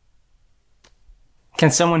playing. Can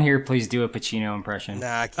someone here please do a Pacino impression?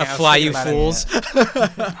 Nah, I can't. Fly, you fools.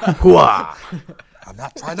 I'm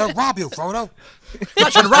not trying to rob you, Frodo. I'm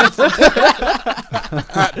not trying to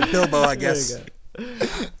rob you. Bilbo, I guess.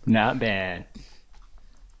 Not bad.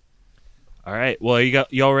 All right. Well,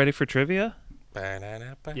 y'all ready for trivia?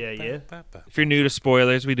 Yeah. If you're new to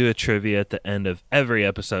spoilers, we do a trivia at the end of every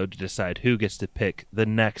episode to decide who gets to pick the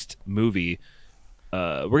next movie.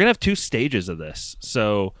 We're going to have 2 stages of this.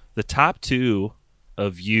 So the top 2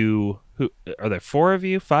 of you, who are there 4 of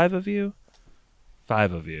you, 5 of you?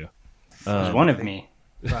 5 of you. There's 1 of me.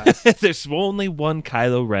 There's only 1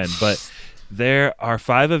 Kylo Ren, but there are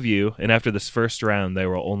 5 of you, and after this first round, there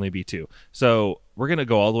will only be 2. So we're going to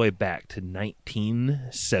go all the way back to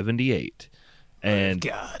 1978. And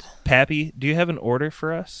God. Pappy, do you have an order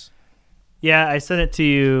for us? Yeah, I sent it to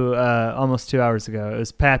you almost 2 hours ago. It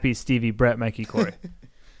was Pappy, Stevie, Brett, Mikey, Corey.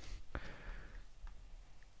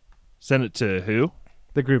 Send it to who?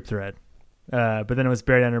 The group thread. But then it was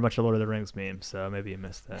buried under a bunch of Lord of the Rings memes, so maybe you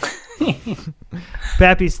missed that.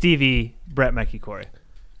 Pappy, Stevie, Brett, Mikey, Corey.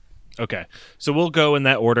 Okay, so we'll go in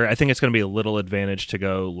that order. I think it's going to be a little advantage to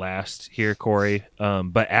go last here, Corey.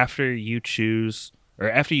 But after you choose, or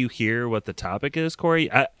after you hear what the topic is, Corey,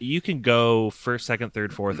 you can go first, second,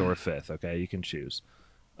 third, fourth, or fifth. Okay, you can choose.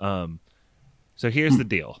 So here's the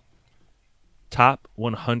deal: top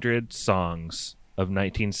 100 songs of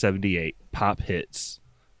 1978 pop hits.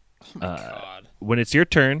 God. When it's your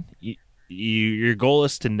turn, your goal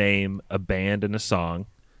is to name a band and a song.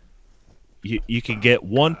 You can get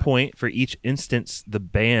 1 point for each instance the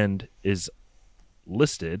band is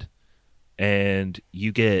listed, and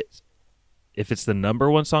you get, if it's the number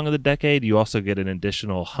one song of the decade, you also get an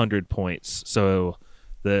additional 100 points. So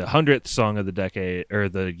the 100th song of the decade or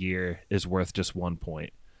the year is worth just 1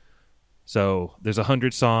 point. So there's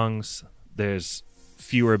 100 songs, there's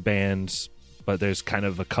fewer bands, but there's kind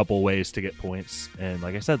of a couple ways to get points. And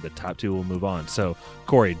like I said, the top two will move on. So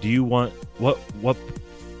Corey, do you want what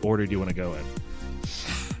order do you want to go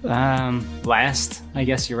in? Last, I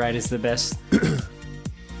guess you're right, is the best.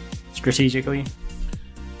 Strategically.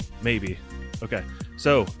 Maybe. Okay.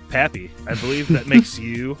 So, Pappy, I believe that makes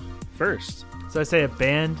you first. So I say a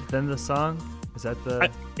band, then the song? Is that the...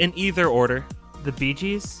 in either order. The Bee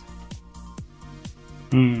Gees?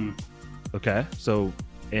 Okay. So,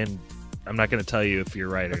 and I'm not going to tell you if you're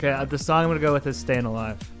right or not. Okay, the song I'm going to go with is Staying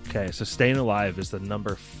Alive. Okay, so Staying Alive is the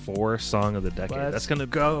number 4 song of the decade. That's going to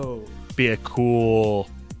go. Be a cool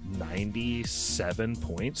 97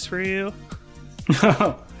 points for you.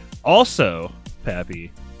 Also,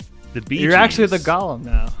 Pappy, the Bee Gees. You're actually the Gollum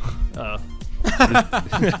now. Oh.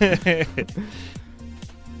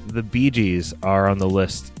 The Bee Gees are on the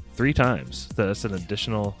list 3 times. That's an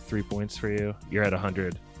additional 3 points for you. You're at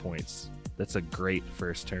 100 points. That's a great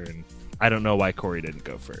first turn. I don't know why Corey didn't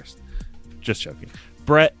go first. Just joking.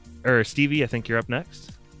 Brett or Stevie, I think you're up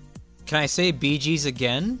next. Can I say Bee Gees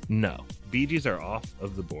again? No. Bee Gees are off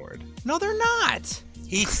of the board. No, they're not.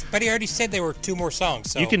 But he already said there were 2 more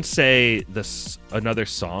songs. So. You can say another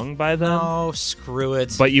song by them. No, screw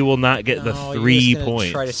it. But you will not get the 3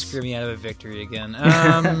 points. Try to screw me out of a victory again.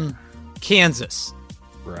 Kansas.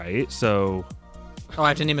 Right. So. Oh, I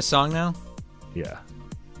have to name a song now? Yeah.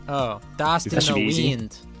 Oh, Dust in the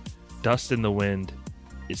Wind. Dust in the Wind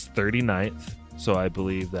is 39th. So I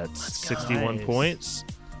believe that's 61 points.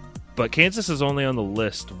 But Kansas is only on the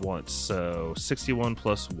list once, so 61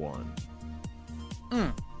 plus 1.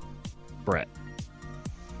 Brett.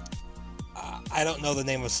 I don't know the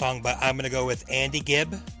name of the song, but I'm going to go with Andy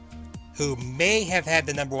Gibb, who may have had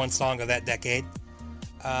the number 1 song of that decade.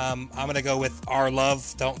 I'm going to go with Our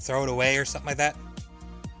Love, Don't Throw It Away, or something like that.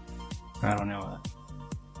 I don't know.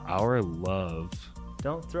 Our Love.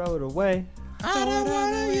 Don't throw it away. I don't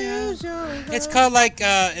want to use your love. It's called like,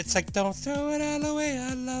 it's like, don't throw it all away.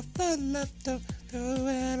 I love the love, don't throw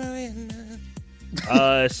it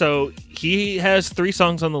away. So he has 3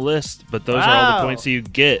 songs on the list, but those are all the points you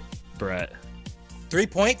get, Brett. 3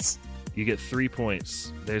 points? You get 3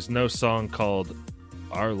 points. There's no song called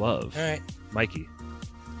Our Love. All right. Mikey.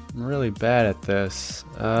 I'm really bad at this.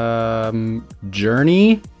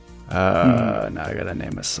 Journey? Now I gotta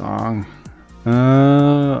name a song.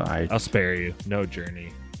 I'll spare you. No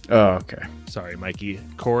Journey. Oh, okay. Sorry, Mikey.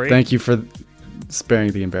 Corey? Thank you for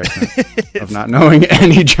sparing the embarrassment of not knowing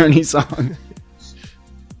any Journey song. I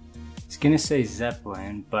was going to say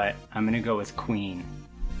Zeppelin, but I'm going to go with Queen.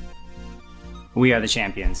 We Are the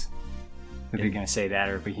Champions. If you're going to say that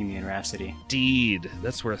or Bohemian Rhapsody. Indeed.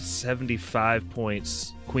 That's worth 75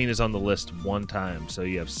 points. Queen is on the list 1 time, so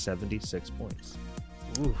you have 76 points.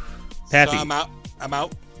 Oof. Pappy. So I'm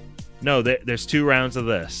out? No, there's 2 rounds of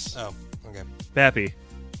this. Oh, okay. Pappy.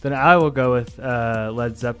 Then I will go with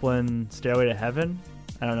Led Zeppelin, Stairway to Heaven.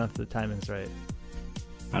 I don't know if the timing's right.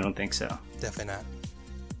 I don't think so. Definitely not.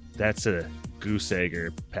 That's a goose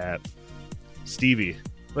egger, Pat. Stevie.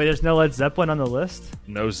 Wait, there's no Led Zeppelin on the list?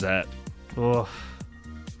 No Zepp. Oof.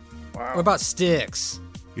 Wow. What about Styx?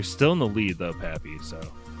 You're still in the lead, though, Pappy, so...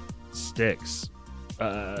 Styx.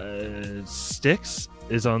 Styx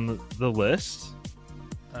is on the list.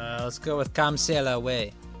 Let's go with Come Sail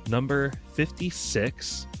Away. Number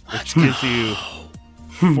 56, which gives you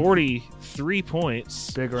 43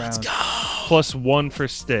 points. Big round. Let's go. Plus 1 for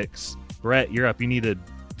Styx. Brett, you're up. You need a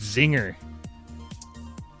zinger.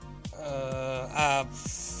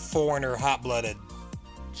 Foreigner, Hot Blooded.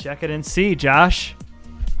 Check it and see, Josh.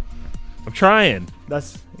 I'm trying.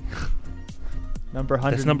 That's number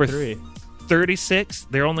 103. That's number 36.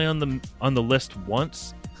 They're only on the list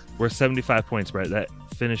once. We're 75 points, Brett. That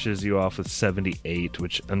finishes you off with 78,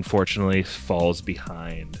 which unfortunately falls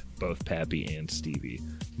behind both Pappy and Stevie.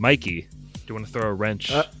 Mikey, do you want to throw a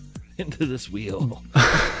wrench into this wheel?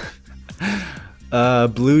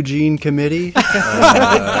 Blue Jean Committee.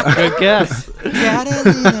 Good guess.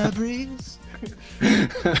 Catalina breeze.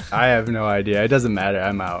 I have no idea. It doesn't matter.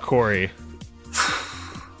 I'm out. Corey.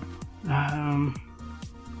 I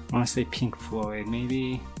want to say Pink Floyd,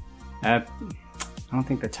 maybe. I don't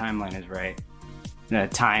think the timeline is right.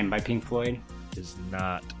 Time by Pink Floyd is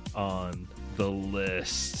not on the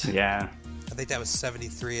list. Yeah. I think that was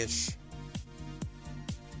 73-ish.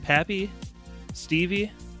 Pappy,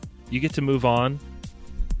 Stevie, you get to move on.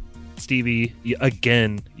 Stevie, you what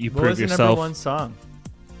prove was the yourself. number one song?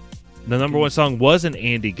 The number one song was an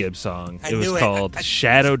Andy Gibb song. I It was knew it. called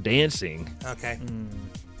Shadow Dancing. Okay.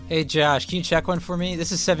 Hey, Josh, can you check one for me?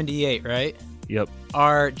 This is 78, right? Yep.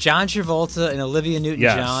 Are John Travolta and Olivia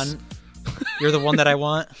Newton-John? You're the one that I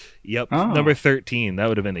want? Yep. Oh. Number 13. That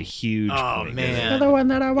would have been a huge point. Man. The one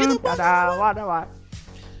that I want.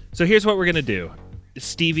 So here's what we're going to do.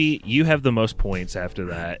 Stevie, you have the most points after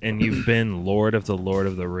that, and you've been Lord of the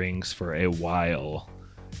Rings for a while.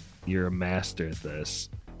 You're a master at this.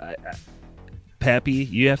 Pappy,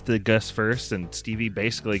 you have to guess first, and Stevie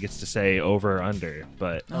basically gets to say over or under.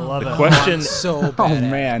 But I love the it. question, So bad. Oh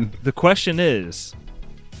man. the question is,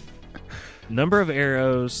 number of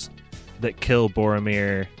arrows that kill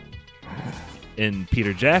Boromir in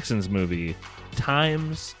Peter Jackson's movie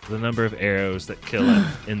times the number of arrows that kill him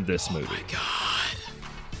in this movie.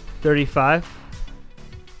 35.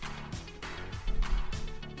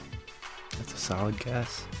 That's a solid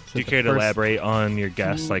guess. Do you care to elaborate on your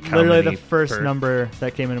guess? Like how Literally many the first per- number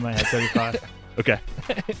that came into my head, 35. Okay.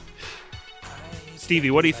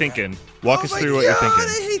 Stevie, what are you thinking? Walk us through what you're thinking.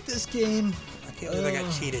 I hate this game. I can't believe I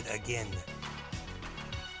got cheated again.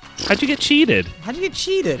 How'd you get cheated? How'd you get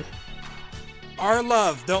cheated? Our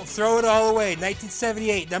Love, Don't Throw It All Away,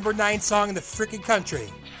 1978, number 9 song in the freaking country.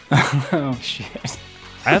 Oh, shit.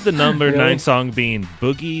 I have the number 9 song being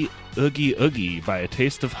Boogie Oogie Oogie by A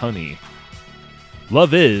Taste of Honey.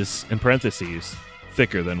 Love is, in parentheses,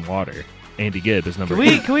 thicker than water. Andy Gibb is number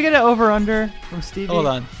 8. Can we get an over under from Stevie? Hold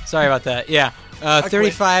on. Sorry about that. Yeah.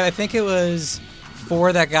 35. I think it was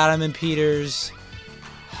 4 that got him in Peters.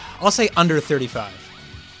 I'll say under 35.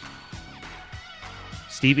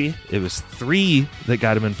 Stevie, it was 3 that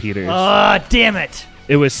got him in Peters. Damn it.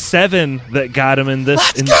 It was 7 that got him in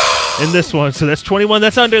this in this one. So that's 21.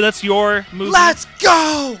 That's under. That's your movie. Let's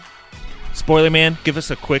go! Spoiler Man, give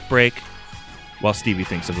us a quick break while Stevie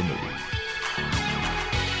thinks of a movie.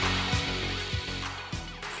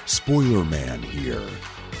 Spoiler Man here.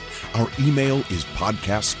 Our email is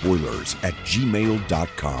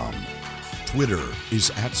podcastspoilers@gmail.com. Twitter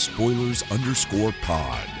is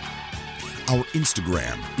 @spoilers_pod. Our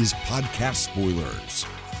Instagram is Podcast Spoilers.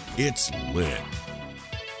 It's lit.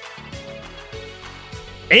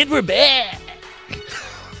 And we're back.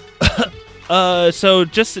 So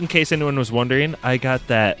just in case anyone was wondering, I got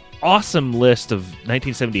that awesome list of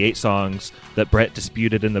 1978 songs that Brett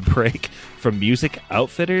disputed in the break from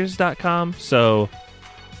musicoutfitters.com. So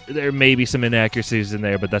there may be some inaccuracies in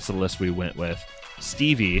there, but that's the list we went with.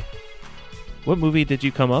 Stevie, what movie did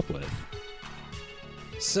you come up with?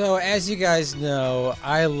 So, as you guys know,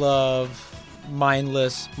 I love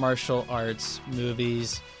mindless martial arts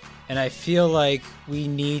movies, and I feel like we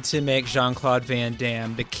need to make Jean-Claude Van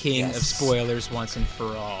Damme the king of spoilers once and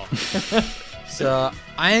for all. So,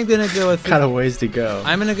 I am going to go with... Got a ways to go.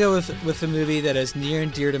 I'm going to go with a movie that is near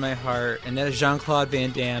and dear to my heart, and that is Jean-Claude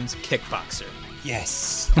Van Damme's Kickboxer.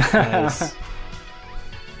 Yes. Nice.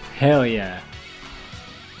 Hell yeah.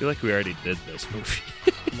 I feel like we already did this movie.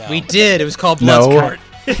 No. We did. It was called Bloodsport.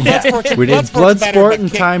 We did Bloodsport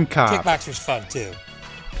and Time Cop. Kickboxer's fun, too.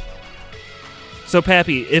 So,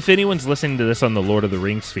 Pappy, if anyone's listening to this on the Lord of the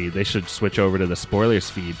Rings feed, they should switch over to the spoilers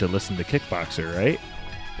feed to listen to Kickboxer, right?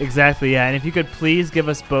 Exactly, yeah. And if you could please give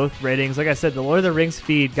us both ratings. Like I said, the Lord of the Rings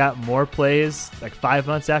feed got more plays like 5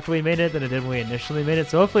 months after we made it than it did when we initially made it.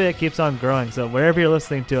 So hopefully it keeps on growing. So wherever you're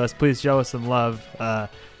listening to us, please show us some love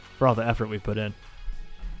for all the effort we put in.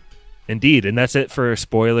 Indeed, and that's it for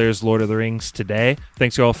Spoilers Lord of the Rings today.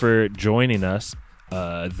 Thanks you all for joining us.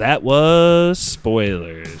 That was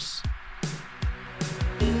Spoilers.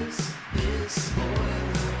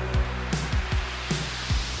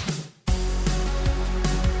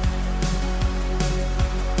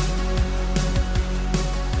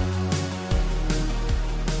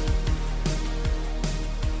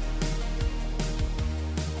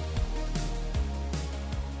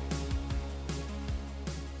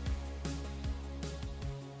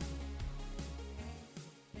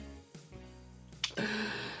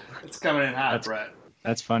 coming in hot, Brett.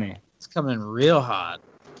 That's funny. It's coming in real hot.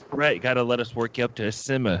 Right, you gotta let us work you up to a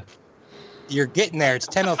simmer. You're getting there. It's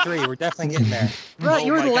 10:03. We're definitely getting there. Brett,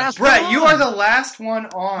 you were the last Brett, one. you are the last one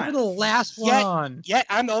on. You're the last one on. Yet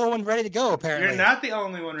I'm the only one ready to go, apparently. You're not the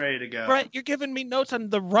only one ready to go. Brett, you're giving me notes on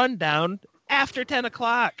the rundown after 10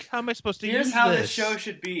 o'clock. How am I supposed to Here's use how this? this show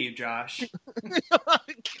should be, Josh.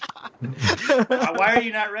 Why are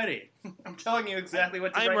you not ready? I'm telling you exactly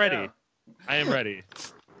what to I'm write ready. down. I am ready.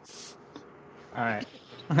 All right.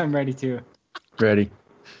 I'm ready too. Ready.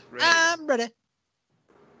 I'm ready.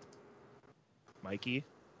 Mikey?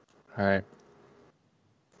 All right.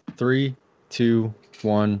 3, 2,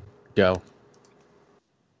 1, go.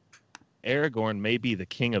 Aragorn may be the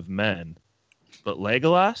king of men, but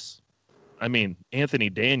Legolas? I mean, Anthony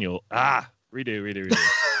Daniel. Redo.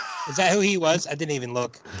 Is that who he was? I didn't even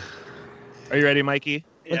look. Are you ready, Mikey?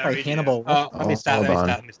 Looked like redo. Hannibal. Oh, let me stop. hold on.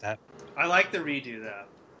 Let me stop. I like the redo, though.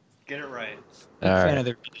 Get it right. All Fan right. of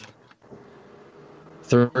the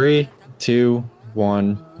 3, 2,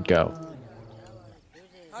 1, go.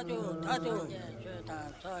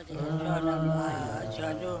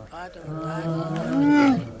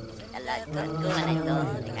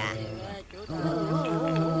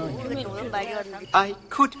 I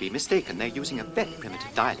could be mistaken. They're using a very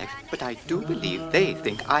primitive dialect, but I do believe they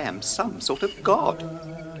think I am some sort of god.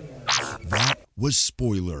 That was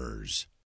Spoilers.